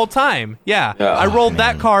down the whole time. Yeah. I rolled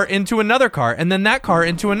that car into another car, and then that car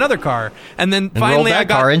into another car, and then finally I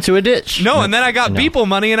got car into a ditch. No, and then I got Beeple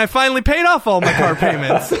money, and I finally paid off all my car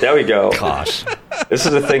payments. There we go. Gosh. This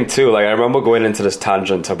is the thing too. Like, I remember going into this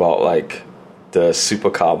tangent about like the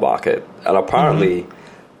supercar market, and apparently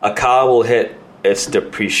a car will hit its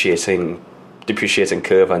depreciating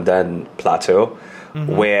curve and then plateau,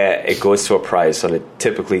 where it goes to a price and it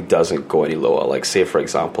typically doesn't go any lower. Like, say for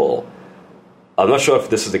example, I'm not sure if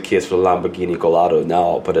this is the case for the Lamborghini Gallardo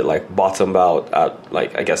now, but it like bottomed out at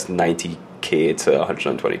like, I guess, 90K to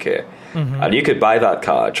 120K. And you could buy that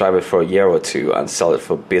car, drive it for a year or two, and sell it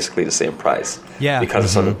for basically the same price. Yeah. Because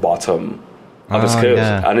it's on the bottom of its curve.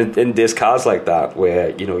 Yeah. And in there's cars like that where,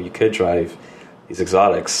 you know, you could drive these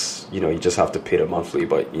exotics, you know, you just have to pay them monthly,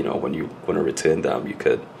 but, you know, when you want to return them, you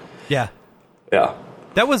could. Yeah. Yeah.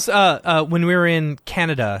 That was when we were in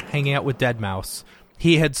Canada hanging out with Deadmau5.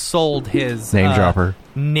 He had sold his name dropper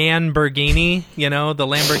Lamborghini, you know, the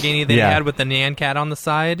Lamborghini they had with the Nan cat on the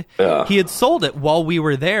side. Yeah. He had sold it while we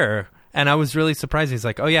were there, and I was really surprised. He's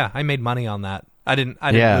like, "Oh yeah, I made money on that. I didn't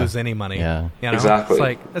lose any money." Yeah, you know? Exactly. It's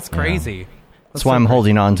like, that's crazy. That's why I'm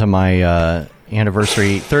holding on to my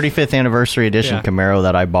 35th anniversary edition Yeah. Camaro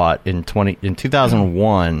that I bought in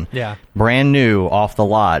 2001. Yeah. Brand new off the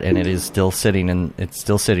lot, and it's still sitting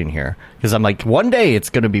here because I'm like, one day it's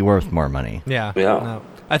going to be worth more money. Yeah. Yeah. No.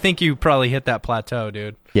 I think you probably hit that plateau,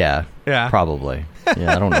 dude. Yeah. Yeah. Probably.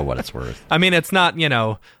 Yeah. I don't know what it's worth. I mean, it's not,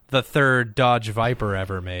 the third Dodge Viper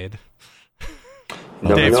ever made.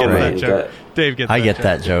 Never Dave know, gets man. that You joke. got- Dave gets I that get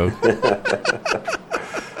joke. that joke.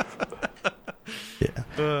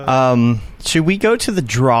 Yeah. Should we go to the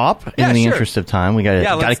drop Yeah, in the sure. interest of time? We got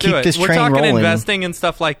Yeah, to let's do keep it. this We're train talking rolling. investing and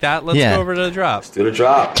stuff like that. Let's Yeah. go over to the drop. Do the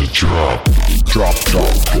drop. Is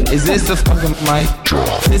this the fucking mic?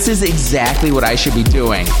 This is exactly what I should be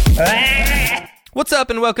doing. What's up,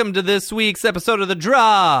 and welcome to this week's episode of The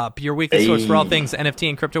Drop, your weekly source for all things NFT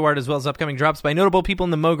and crypto art, as well as upcoming drops by notable people in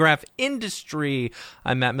the MoGraph industry.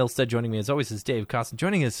 I'm Matt Milstead. Joining me, as always, is Dave Costin.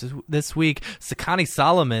 Joining us this week, Sakani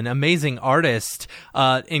Solomon, amazing artist,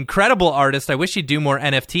 incredible artist. I wish he'd do more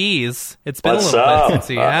NFTs. It's been What's a little up? bit since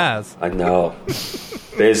he has. I know.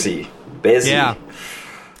 Busy. Yeah.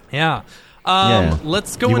 Yeah. Yeah.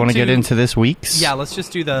 Let's go You want to into... get into this week's? Yeah, let's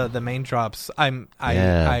just do the main drops. Nifty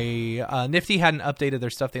hadn't updated their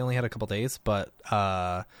stuff. They only had a couple days, but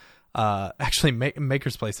actually,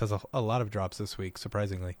 Maker's Place has a lot of drops this week.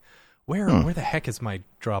 Surprisingly, where the heck is my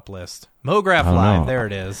drop list? MoGraph don't Live, know. there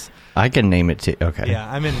it is. I can name it too. Okay. Yeah,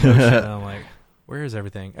 I'm in Notion. And I'm like, where is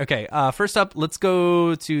everything? Okay, first up, let's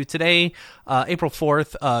go to today, April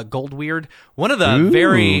 4th, Goldweird. One of the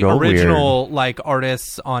very Goldweird. original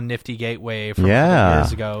artists on Nifty Gateway from a couple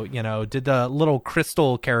years ago. Did the little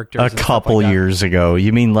crystal characters A and stuff couple like that. years ago.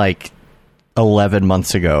 You mean like 11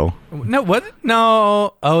 months ago? No, what?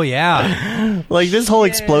 No. Oh, yeah. Like this whole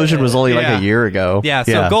explosion was only like Yeah. a year ago. Yeah,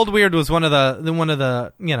 so Goldweird was one of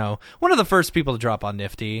the first people to drop on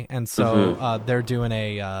Nifty, and so they're doing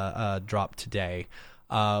a drop today,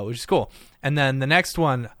 which is cool. And then the next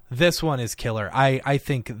one, this one is killer. I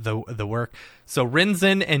think the work. So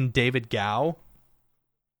Rinzin and David Gao,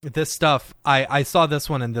 this stuff, I saw this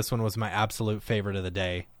one, and this one was my absolute favorite of the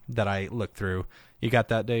day that I looked through. You got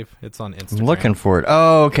that, Dave? It's on Instagram. I'm looking for it.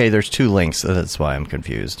 Oh, okay. There's two links. That's why I'm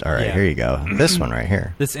confused. All right, Yeah. here you go. This one right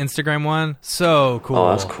here. This Instagram one, so cool. Oh,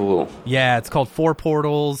 that's cool. Yeah, it's called Four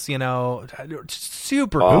Portals,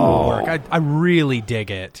 super cool work. I really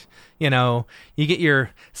dig it. You get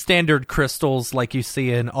your standard crystals like you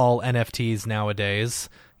see in all NFTs nowadays,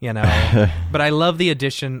 but I love the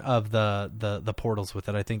addition of the portals with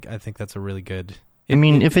it. I think that's a really good. I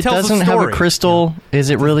mean, if it tells a doesn't have a story. crystal,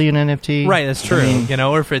 is it really an NFT? Right, that's true. I mean,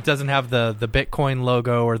 Or if it doesn't have the Bitcoin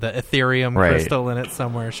logo or the Ethereum Right. crystal in it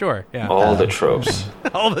somewhere, sure. Yeah. All the tropes.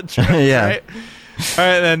 All the tricks, Yeah. right? All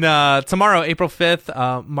right, then tomorrow, April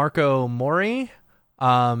 5th, Marco Mori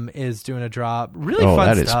is doing a drop. Really Oh, fun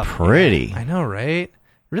that is stuff. pretty. Yeah, I know, right?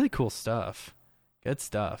 Really cool stuff. Good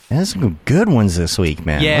stuff. there's some good ones this week,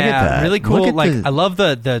 man. Yeah, Look at that. really cool. Look at Like the- I love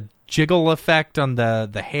the jiggle effect on the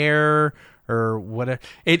hair or whatever.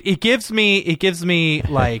 It gives me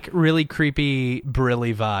like really creepy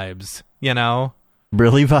Brilly vibes,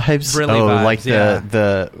 Brilly vibes. Brilly vibes, like yeah.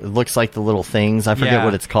 the it looks like the little things. I forget Yeah.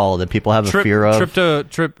 what it's called that people have a fear of.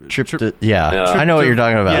 Yeah, Yeah. I know what you're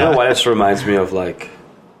talking about. You know why this reminds me of like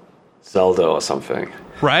Zelda or something?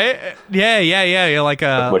 right? Yeah. You're like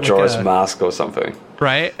a Majora's like a- Mask or something.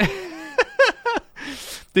 right?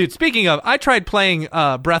 Dude, speaking of, I tried playing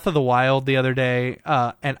Breath of the Wild the other day,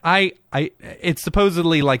 and it's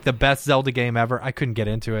supposedly like the best Zelda game ever. I couldn't get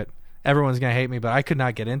into it. Everyone's gonna hate me, but I could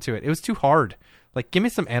not get into it. It was too hard. Like, give me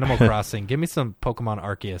some Animal Crossing. Give me some Pokemon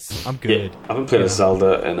Arceus. I'm good. I haven't played a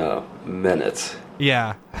Zelda in a minute.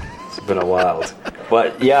 Yeah. It's been a while.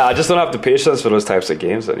 But yeah, I just don't have the patience for those types of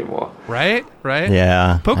games anymore. Right?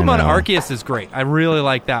 Yeah, I Pokemon know. Arceus is great. I really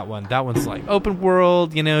like that one. That one's like open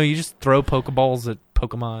world. You just throw Pokeballs at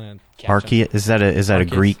Pokemon and catch 'em. Arceus, is that a Arceus.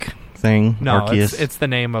 Greek thing? No, Arceus? it's the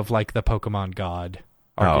name of like the Pokemon god.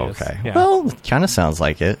 Oh, Arceus. okay. Yeah. Well, it kind of sounds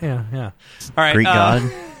like it. Yeah. All right. Greek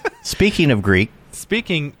god. Speaking of Greek,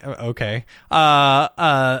 Speaking, okay.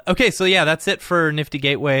 Okay, so yeah, that's it for Nifty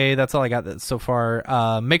Gateway. That's all I got so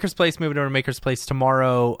far. Maker's Place, moving over to Maker's Place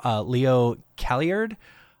tomorrow. Leo Calliard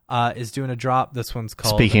is doing a drop. This one's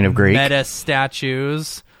called Speaking of Greek. Meta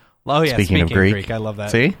Statues. Oh yeah, speaking of Greek, I love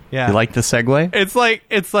that. See, Yeah, you like the segue?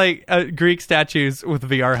 It's like Greek statues with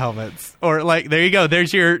VR helmets, or like there you go.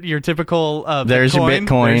 There's your typical. There's your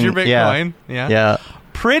Bitcoin. There's your Bitcoin. Yeah. Yeah.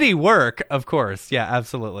 Pretty work, of course. Yeah,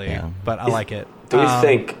 absolutely. Yeah. But I like it. Do you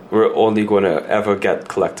think we're only going to ever get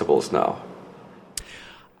collectibles now?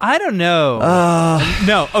 I don't know.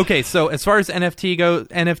 No. Okay. So as far as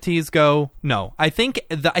NFTs go, no. I think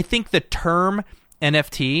the term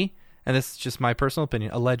NFT and this is just my personal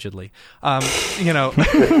opinion, allegedly, I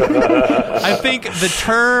think the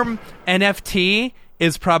term NFT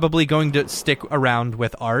is probably going to stick around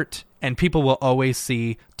with art, and people will always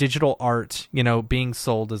see digital art, being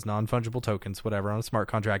sold as non-fungible tokens, whatever, on a smart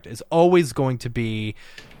contract is always going to be,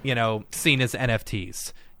 seen as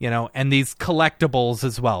NFTs, and these collectibles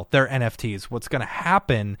as well. They're NFTs. What's going to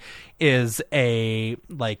happen is a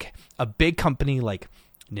big company like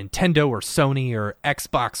Nintendo or Sony or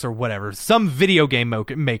Xbox or whatever, some video game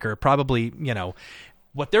maker probably,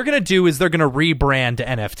 what they're going to do is they're going to rebrand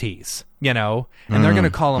NFTs, and they're going to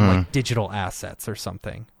call them like digital assets or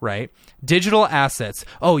something, right? Digital assets.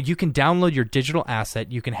 Oh, you can download your digital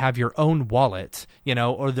asset. You can have your own wallet,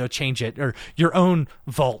 or they'll change it, or your own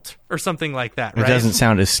vault or something like that, right? It doesn't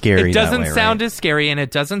sound as scary. It doesn't that way, sound right? as scary, and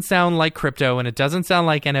it doesn't sound like crypto, and it doesn't sound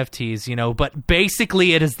like NFTs, but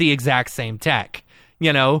basically it is the exact same tech,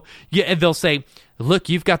 they'll say, look,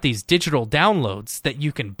 you've got these digital downloads that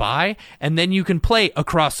you can buy, and then you can play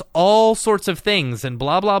across all sorts of things and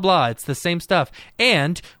blah, blah, blah. It's the same stuff.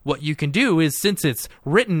 And what you can do is, since it's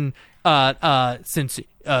written,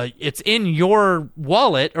 it's in your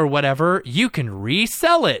wallet or whatever, you can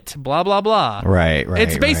resell it, blah, blah, blah. Right.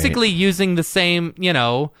 It's basically using the same,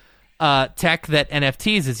 tech that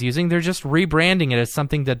NFTs is using. They're just rebranding it as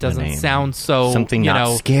something that doesn't sound so something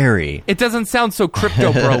not scary. It doesn't sound so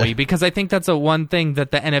crypto bro-y, because I think that's one thing that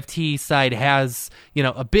the NFT side has,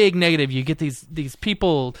 a big negative. You get these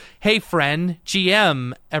people, hey friend,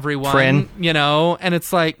 GM everyone, Friend. and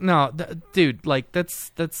it's like, no, dude, like that's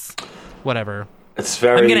whatever. It's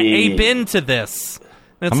very. I'm gonna ape into this.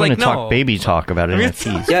 And it's I'm like, going to no. talk baby talk about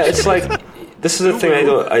NFTs. Yeah, it's like this is the thing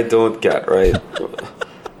I don't get, right?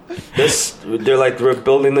 They're like, we're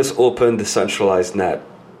building this open, decentralized net,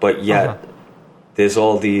 but yet there's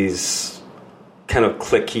all these kind of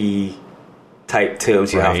clicky type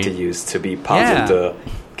terms you have to use to be part of the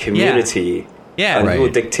community. Yeah. And who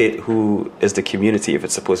will dictate who is the community if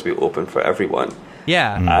it's supposed to be open for everyone?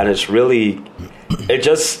 Yeah. And it's really,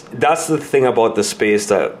 that's the thing about the space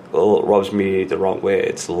that rubs me the wrong way.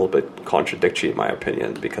 It's a little bit contradictory in my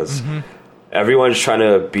opinion, because everyone's trying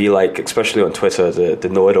to be like, especially on Twitter, the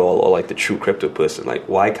know-it-all or like the true crypto person. Like,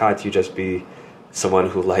 why can't you just be someone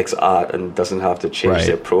who likes art and doesn't have to change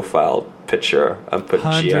their profile picture and put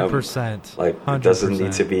 100%. GM? Like, 100%. it doesn't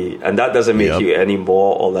need to be, and that doesn't make you any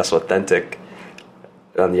more or less authentic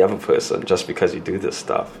than the other person just because you do this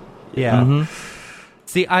stuff. Yeah.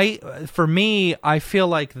 See, for me, I feel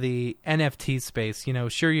like the NFT space,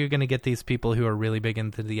 sure, you're going to get these people who are really big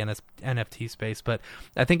into the NFT space, but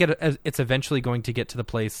I think it's eventually going to get to the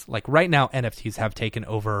place, like right now, NFTs have taken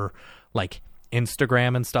over like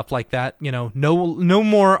Instagram and stuff like that. No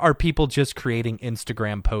more are people just creating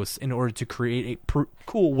Instagram posts in order to create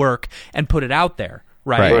cool work and put it out there.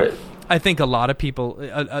 Right. I think a lot of people,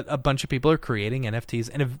 a bunch of people are creating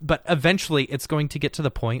NFTs, but eventually it's going to get to the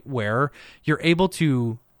point where you're able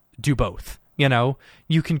to do both.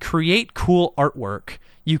 You can create cool artwork,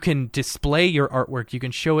 you can display your artwork, you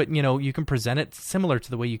can show it, you can present it similar to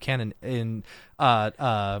the way you can in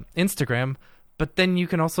Instagram, but then you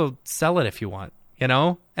can also sell it if you want,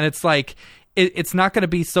 and it's like, it's not going to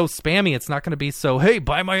be so spammy. It's not going to be so, hey,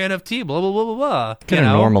 buy my NFT, blah, blah, blah, blah, blah. It's going to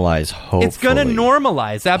normalize, hopefully. It's going to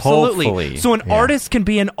normalize, absolutely. Hopefully. So an artist can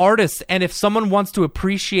be an artist, and if someone wants to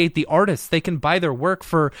appreciate the artist, they can buy their work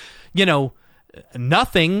for,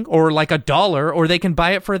 nothing, or like $1, or they can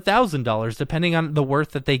buy it for $1,000, depending on the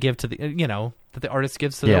worth that they give to the, that the artist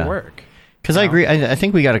gives to their work. Because I agree. I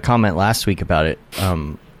think we got a comment last week about it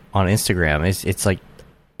on Instagram. It's like,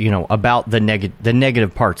 about the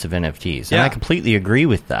negative parts of NFTs, and I completely agree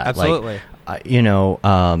with that. Absolutely. Like, kind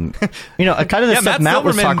of the stuff Matt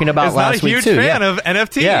was talking about last week too. Not a huge fan of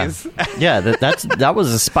NFTs. Yeah, that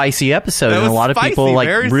was a spicy episode, and a lot of people like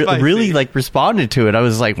really like responded to it. I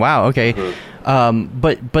was like, wow, okay,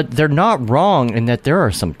 but they're not wrong in that there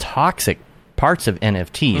are some toxic parts of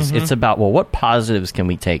NFTs. It's about, well, what positives can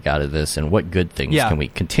we take out of this, and what good things can we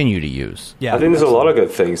continue to use? I think there's a lot of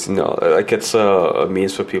good things. Like it's a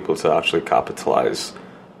means for people to actually capitalize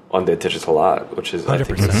on their digital art, which is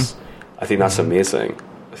 100%. I think that's amazing.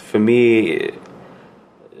 For me,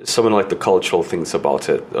 some of like the cultural things about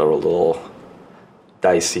it are a little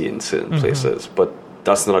dicey in certain places, but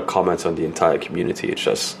that's not a comment on the entire community. It's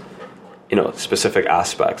just specific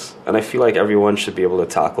aspects, and I feel like everyone should be able to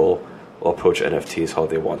tackle or approach NFTs how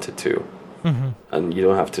they wanted to. And you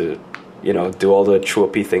don't have to, do all the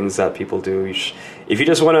tropey things that people do. If you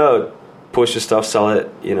just want to post your stuff, sell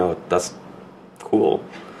it, that's cool.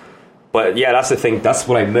 But yeah, that's the thing. That's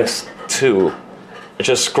what I miss too. It's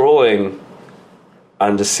just scrolling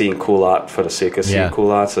and just seeing cool art for the sake of seeing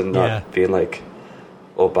cool art and not Yeah. being like,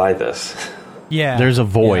 oh, buy this. Yeah. There's a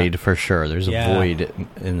void for sure. There's a void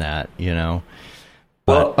in that, you know.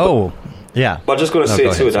 Well, Yeah. But I'm just going to No, say, go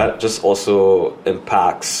ahead, too, sorry. that just also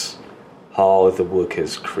impacts how the work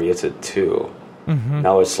is created, too.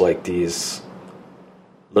 Now it's like these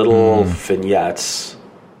little vignettes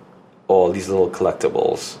or these little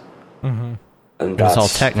collectibles. And It's that's all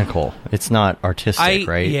technical. It's not artistic,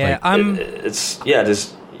 right? Yeah, Like,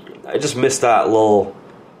 I just miss that little,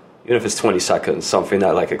 even if it's 20 seconds, something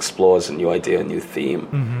that like explores a new idea, a new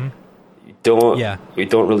theme. You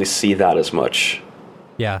don't really see that as much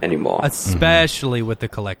anymore. Especially with the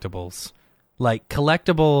collectibles. Like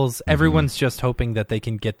collectibles, everyone's just hoping that they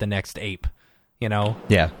can get the next ape, you know?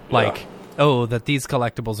 Yeah. Like, oh, that these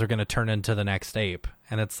collectibles are going to turn into the next ape.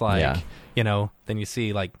 And it's like, you know, then you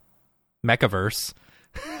see like Mechaverse.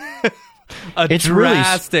 It's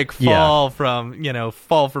drastic really, fall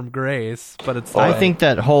from grace, but it's like, I think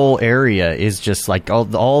that whole area is just like all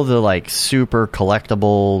the like super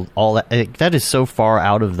collectible, all that is so far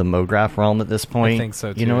out of the MoGraph realm at this point. I think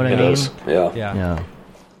so, You know too. what It I mean? is. Yeah. Yeah.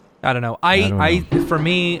 I don't know. For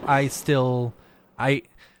me, I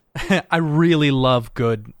really love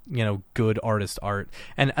good artist art.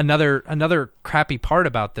 And another crappy part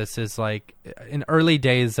about this is like in early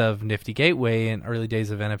days of Nifty Gateway and early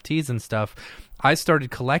days of NFTs and stuff, I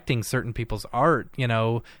started collecting certain people's art, you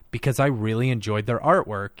know, because I really enjoyed their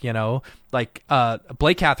artwork, you know, like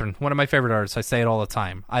Blake Catherine, one of my favorite artists. I say it all the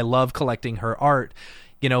time. I love collecting her art.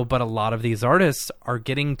 You know, but a lot of these artists are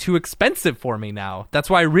getting too expensive for me now. That's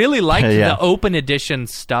why I really liked the open edition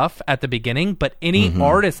stuff at the beginning. But any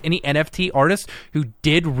artist, any NFT artist who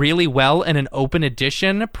did really well in an open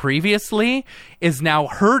edition previously is now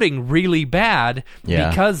hurting really bad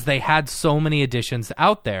because they had so many editions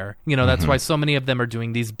out there. You know, that's why so many of them are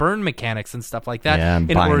doing these burn mechanics and stuff like that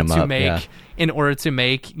in order to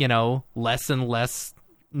make, you know, less and less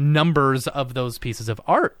numbers of those pieces of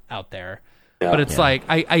art out there. But it's like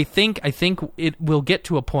I think it will get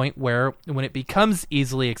to a point where when it becomes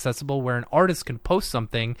easily accessible, where an artist can post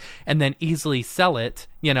something and then easily sell it,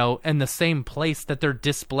 you know, in the same place that they're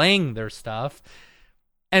displaying their stuff,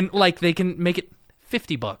 and like they can make it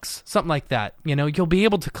 $50, something like that. You know, you'll be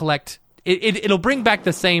able to collect. It'll bring back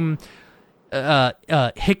the same hick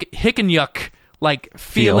and yuck like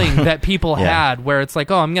feeling that people had, where it's like,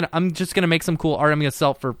 oh, I'm just gonna make some cool art. I'm gonna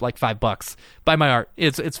sell it for like $5. Buy my art.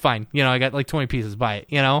 It's fine. You know, I got like 20 pieces. Buy it.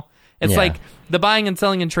 You know, it's like the buying and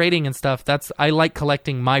selling and trading and stuff. I like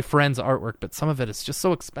collecting my friends' artwork, but some of it is just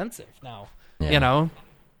so expensive now. You know,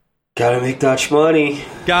 Gotta make that money.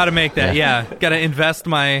 gotta make that. Gotta invest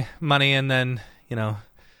my money and then invest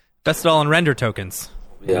it all in render tokens.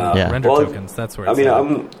 Yeah. Render tokens. That's where. It's I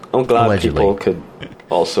mean, at. I'm glad Allegedly. people could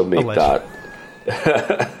also make that.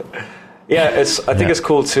 I think it's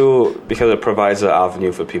cool too because it provides an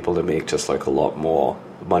avenue for people to make just like a lot more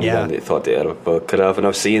money than they thought they could have. And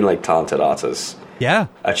I've seen like talented artists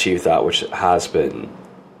achieve that, which has been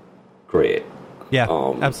great. Yeah,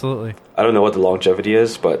 absolutely. I don't know what the longevity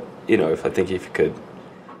is, but if you could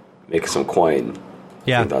make some coin,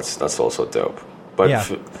 I think that's also dope. But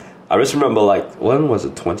I just remember, like, when was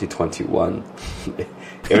it? 2021.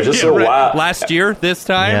 It was just so wild. Last year, this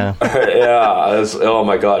time. It was, oh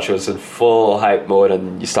my gosh, it was in full hype mode,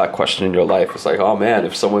 and you start questioning your life. It's like, oh man,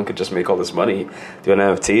 if someone could just make all this money doing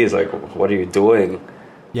NFTs, like, what are you doing?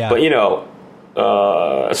 Yeah. But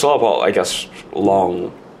it's all about, I guess,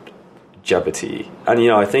 longevity,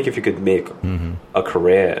 and I think if you could make a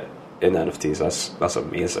career in NFTs, that's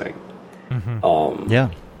amazing.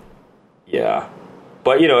 Yeah.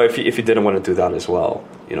 But if you didn't want to do that as well,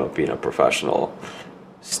 being a professional,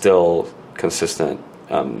 still consistent,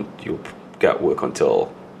 you get work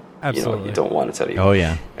until you don't want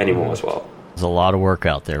it anymore as well. There's a lot of work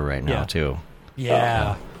out there right now too.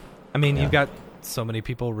 Yeah. I mean, you've got so many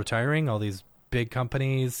people retiring, all these big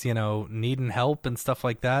companies, needing help and stuff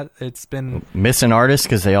like that. It's been missing artists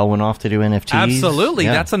because they all went off to do NFTs. Absolutely.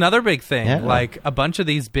 Yeah. That's another big thing. Yeah. Like a bunch of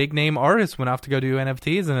these big name artists went off to go do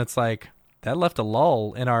NFTs, and it's like that left a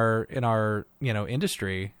lull in our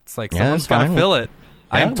industry. It's like someone's got to fill it.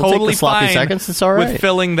 I'm we'll totally take the sloppy fine seconds. It's all right. with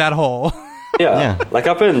filling that hole. Yeah. Like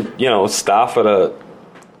I've been, staff at a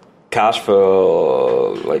cash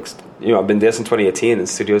for I've been there since 2018, and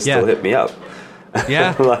studios still hit me up.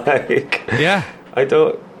 Yeah. I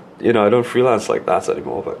don't, I don't freelance like that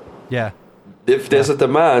anymore. But if there's a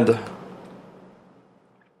demand,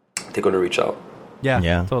 they're going to reach out.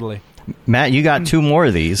 Yeah. Totally. Matt, you got two more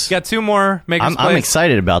of these. Got two more. I'm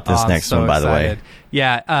excited about this next one, by the way.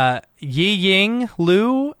 Yeah. Yi Ying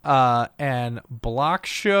Liu and Block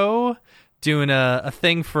Show doing a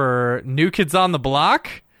thing for New Kids on the Block.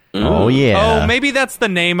 Oh yeah. Oh, maybe that's the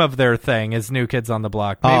name of their thing is New Kids on the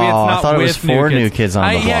Block. Maybe it's not I thought with it was for New Kids on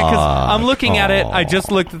the Block. Yeah, because I'm looking at it. I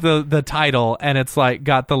just looked at the title, and it's like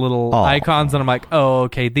got the little icons, and I'm like, oh,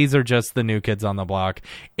 okay, these are just the New Kids on the Block.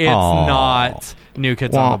 It's not New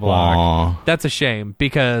Kids on the Block. That's a shame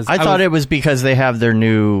because I thought it was because they have their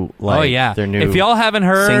new their new. If y'all haven't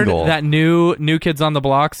heard single. that new Kids on the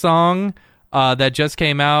Block song that just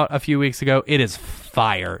came out a few weeks ago, it is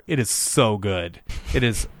fire. It is so good. It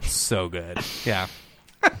is so good. Yeah.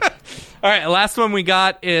 All right, last one we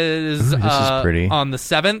got is, this is pretty. On the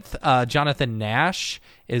 7th. Jonathan Nash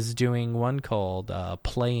is doing one called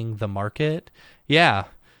Playing the Market. Yeah.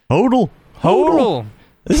 Hodl.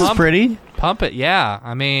 This is pretty. Pump it, yeah.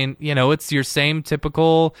 I mean, it's your same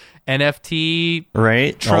typical NFT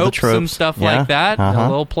right? All the tropes and stuff like that. A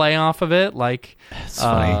little play off of it, like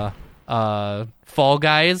funny. Fall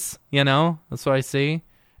Guys, that's what I see.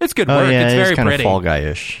 It's good work. Yeah, it's very kind pretty. of Fall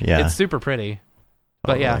Guy-ish. Yeah, it's super pretty.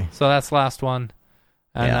 But totally. yeah, so that's the last one.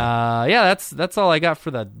 And that's all I got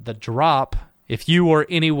for the drop. If you or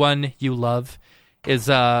anyone you love is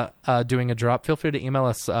doing a drop, feel free to email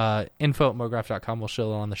us info@mograph.com. We'll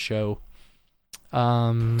show it on the show.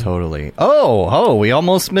 Totally. Oh, we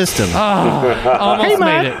almost missed him. Almost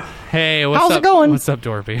made it. Hey, what's How's up? it going? What's up,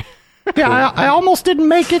 Dorpy? Yeah, I almost didn't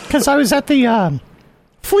make it because I was at the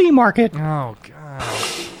flea market. Oh, God.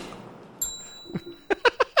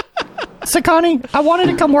 Sakani, I wanted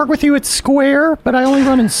to come work with you at Square, but I only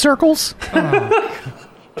run in circles.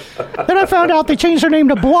 Then I found out they changed their name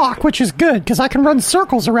to Block, which is good because I can run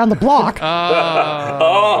circles around the block.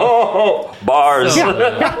 Bars.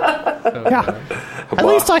 Yeah. At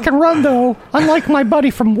least I can run, though, unlike my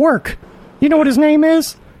buddy from work. You know what his name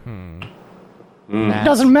is?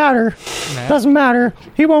 Doesn't matter. Doesn't matter.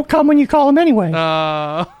 He won't come when you call him anyway.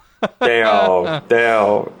 Damn.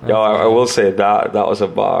 Yo, I will say that was a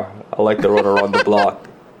bar. I like to run around the block.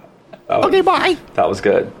 Okay, bye. That was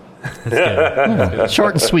good.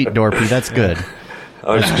 Short and sweet, Dorpy. That's good.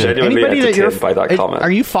 I was genuinely entertained by that comment.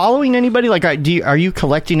 Are you following anybody? Like, are you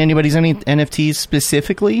collecting anybody's any NFTs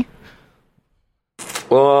specifically?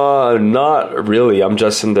 Not really. I'm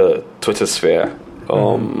just in the Twitter sphere.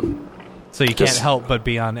 So you can't help but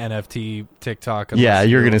be on NFT TikTok. Yeah,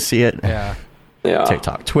 you're going to see it. Yeah.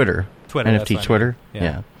 TikTok, Twitter, NFT Twitter.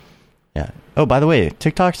 Yeah. Oh, by the way,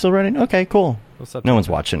 TikTok's still running? Okay, cool. What's up, no one's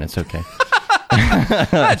watching. It's okay.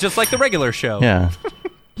 Just like the regular show. Yeah.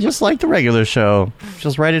 Just like the regular show.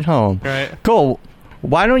 Just right at home. Right. Cool.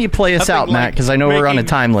 Why don't you play us out, Matt? Because I know we're on a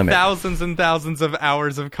time limit. Thousands and thousands of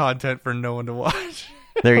hours of content for no one to watch.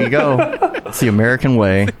 There you go. It's the American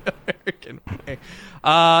way. Yeah,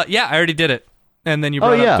 I already did it. And then you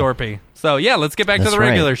brought up Dorpy. So, yeah, let's get back to the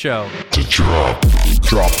regular show. Drop.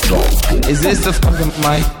 Is this the fucking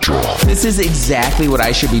mic drop? This is exactly what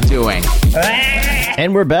I should be doing.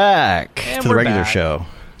 And we're back to the regular show.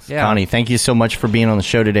 Yeah. Connie, thank you so much for being on the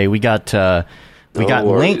show today. We got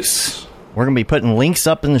links. We're going to be putting links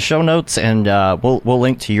up in the show notes, and we'll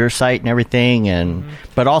link to your site and everything, and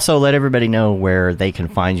but also let everybody know where they can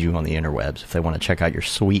find you on the interwebs if they want to check out your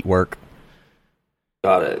sweet work.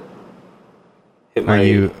 Got it. Are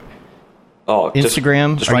you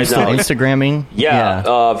Instagram? Just Are right you still now. Instagramming? Yeah.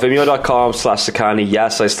 Vimeo.com/Sakani.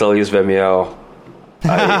 Yes, I still use Vimeo.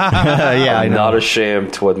 I'm not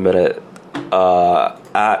ashamed to admit it.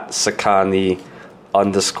 At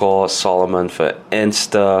Sakani_Solomon for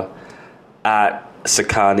Insta. At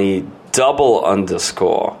Sakani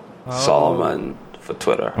 _Solomon for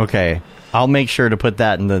Twitter. Okay. I'll make sure to put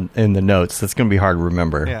that in the notes. That's going to be hard to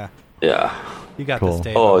remember. Yeah. You got Cool. this,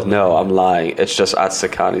 Dave. Oh, no, I'm lying. It's just at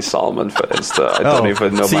Sakani Solomon for Insta. I don't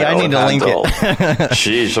even know my own handle.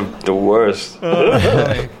 Sheesh, I'm the worst.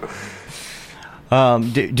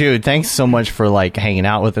 Dude, thanks so much for hanging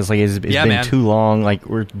out with us. It's been too long.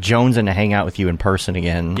 We're jonesing to hang out with you in person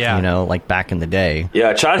again. Yeah. Like back in the day.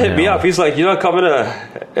 Yeah, Chad hit me up. He's like, "You're not coming to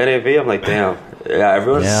NAV?" I'm like, "Damn." Yeah,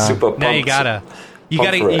 everyone's super pumped. Now you gotta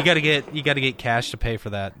get cash to pay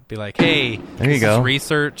for that. Be like, hey, there you go. Is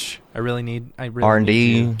research. I really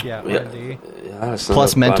R&D. need you. R&D. Yeah,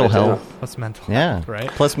 plus mental health. Plus mental health, right?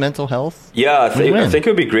 Plus mental health. Yeah, I think it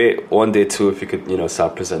would be great one day too if you could,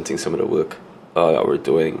 start presenting some of the work that we're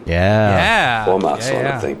doing. Formats on,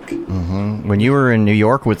 I think. Mm-hmm. When you were in New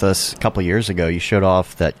York with us a couple years ago, you showed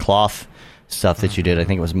off that cloth stuff that you did. I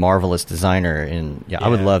think it was Marvelous Designer, and I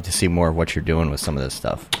would love to see more of what you're doing with some of this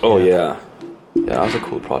stuff. Oh yeah, that was a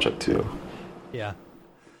cool project too. Yeah.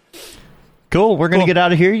 Cool. We're going to get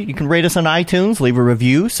out of here. You can rate us on iTunes, leave a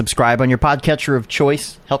review, subscribe on your podcatcher of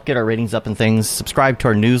choice, help get our ratings up and things. Subscribe to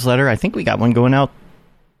our newsletter. I think we got one going out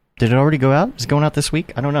Did it already go out? Is it going out this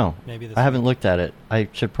week? I don't know. Maybe this I haven't looked at it. I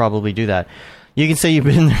should probably do that. You can say you've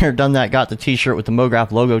been there, done that, got the t-shirt with the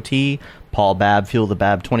MoGraph logo tee, Paul Babb, Fuel the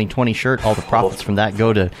Bab 2020 shirt. All the profits from that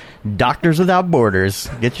go to Doctors Without Borders.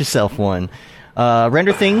 Get yourself one.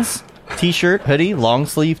 Render Things t-shirt, hoodie, long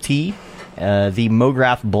sleeve tee, the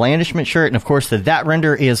MoGraph blandishment shirt, and of course the That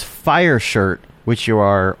Render is Fire shirt, which you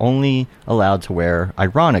are only allowed to wear,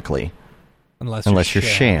 ironically, unless you're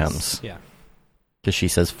Shams. Yeah. Because she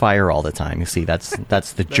says fire all the time. You see, that's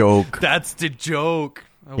the joke. That's the joke.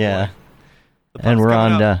 Oh, yeah. boy. And we're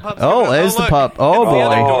on. There's the pup. Oh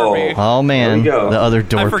boy. Oh man. The other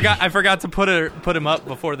Dorpy. I forgot to put him up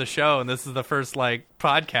before the show, and this is the first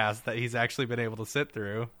podcast that he's actually been able to sit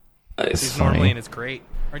through. Nice. He's normally in his crate,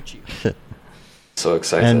 aren't you? So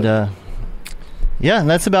excited. And and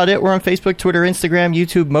that's about it. We're on Facebook, Twitter, Instagram,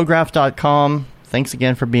 YouTube, MoGraph.com. Thanks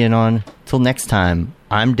again for being on. Till next time,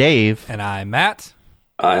 I'm Dave. And I'm Matt.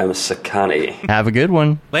 I am Sakani. Have a good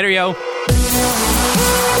one. Later, yo.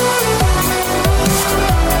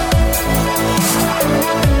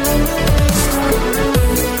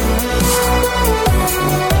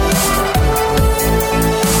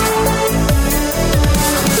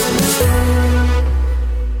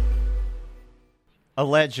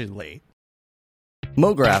 Allegedly.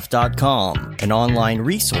 MoGraph.com, an online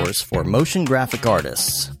resource for motion graphic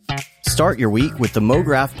artists. Start your week with the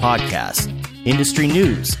MoGraph podcast. Industry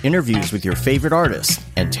news, interviews with your favorite artists,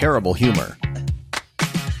 and terrible humor.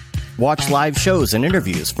 Watch live shows and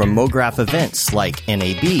interviews from MoGraph events like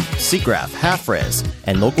NAB, SIGGRAPH, Half-Res,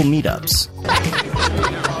 and local meetups.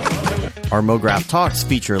 Our MoGraph Talks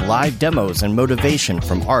feature live demos and motivation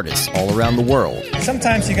from artists all around the world.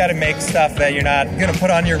 Sometimes you gotta make stuff that you're not gonna put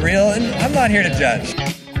on your reel, and I'm not here to judge.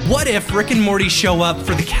 What if Rick and Morty show up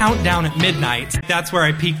for the countdown at midnight? That's where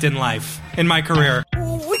I peaked in life, in my career.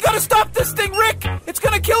 We gotta stop this thing, Rick! It's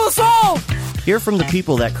gonna kill us all! Hear from the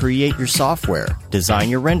people that create your software, design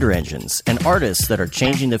your render engines, and artists that are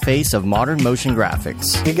changing the face of modern motion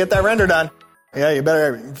graphics. You get that render done. Yeah, you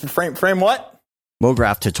better frame what?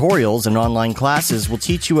 MoGraph tutorials and online classes will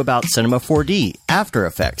teach you about Cinema 4D, After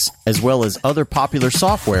Effects, as well as other popular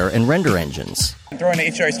software and render engines. Throw in the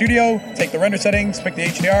HDR Studio, take the render settings, pick the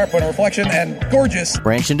HDR, put a reflection, and gorgeous.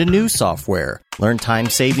 Branch into new software. Learn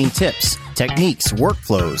time-saving tips, techniques,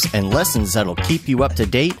 workflows, and lessons that'll keep you up to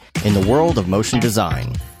date in the world of motion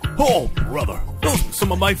design. Oh, brother, those are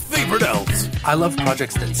some of my favorite elves. I love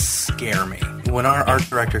projects that scare me. When our art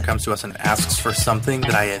director comes to us and asks for something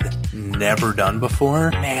that I had never done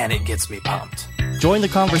before, man, it gets me pumped. Join the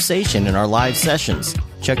conversation in our live sessions.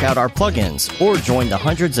 Check out our plugins, or join the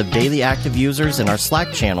hundreds of daily active users in our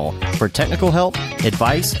Slack channel for technical help,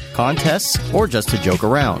 advice, contests, or just to joke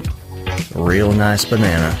around. Real nice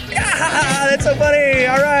banana. Yeah, that's so funny.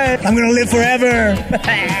 All right. I'm going to live forever.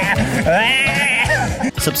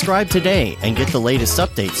 Subscribe today and get the latest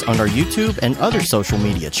updates on our YouTube and other social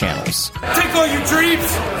media channels. Take all your dreams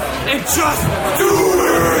and just do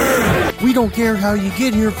it! We don't care how you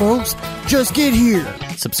get here, folks. Just get here.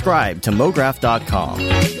 Subscribe to MoGraph.com.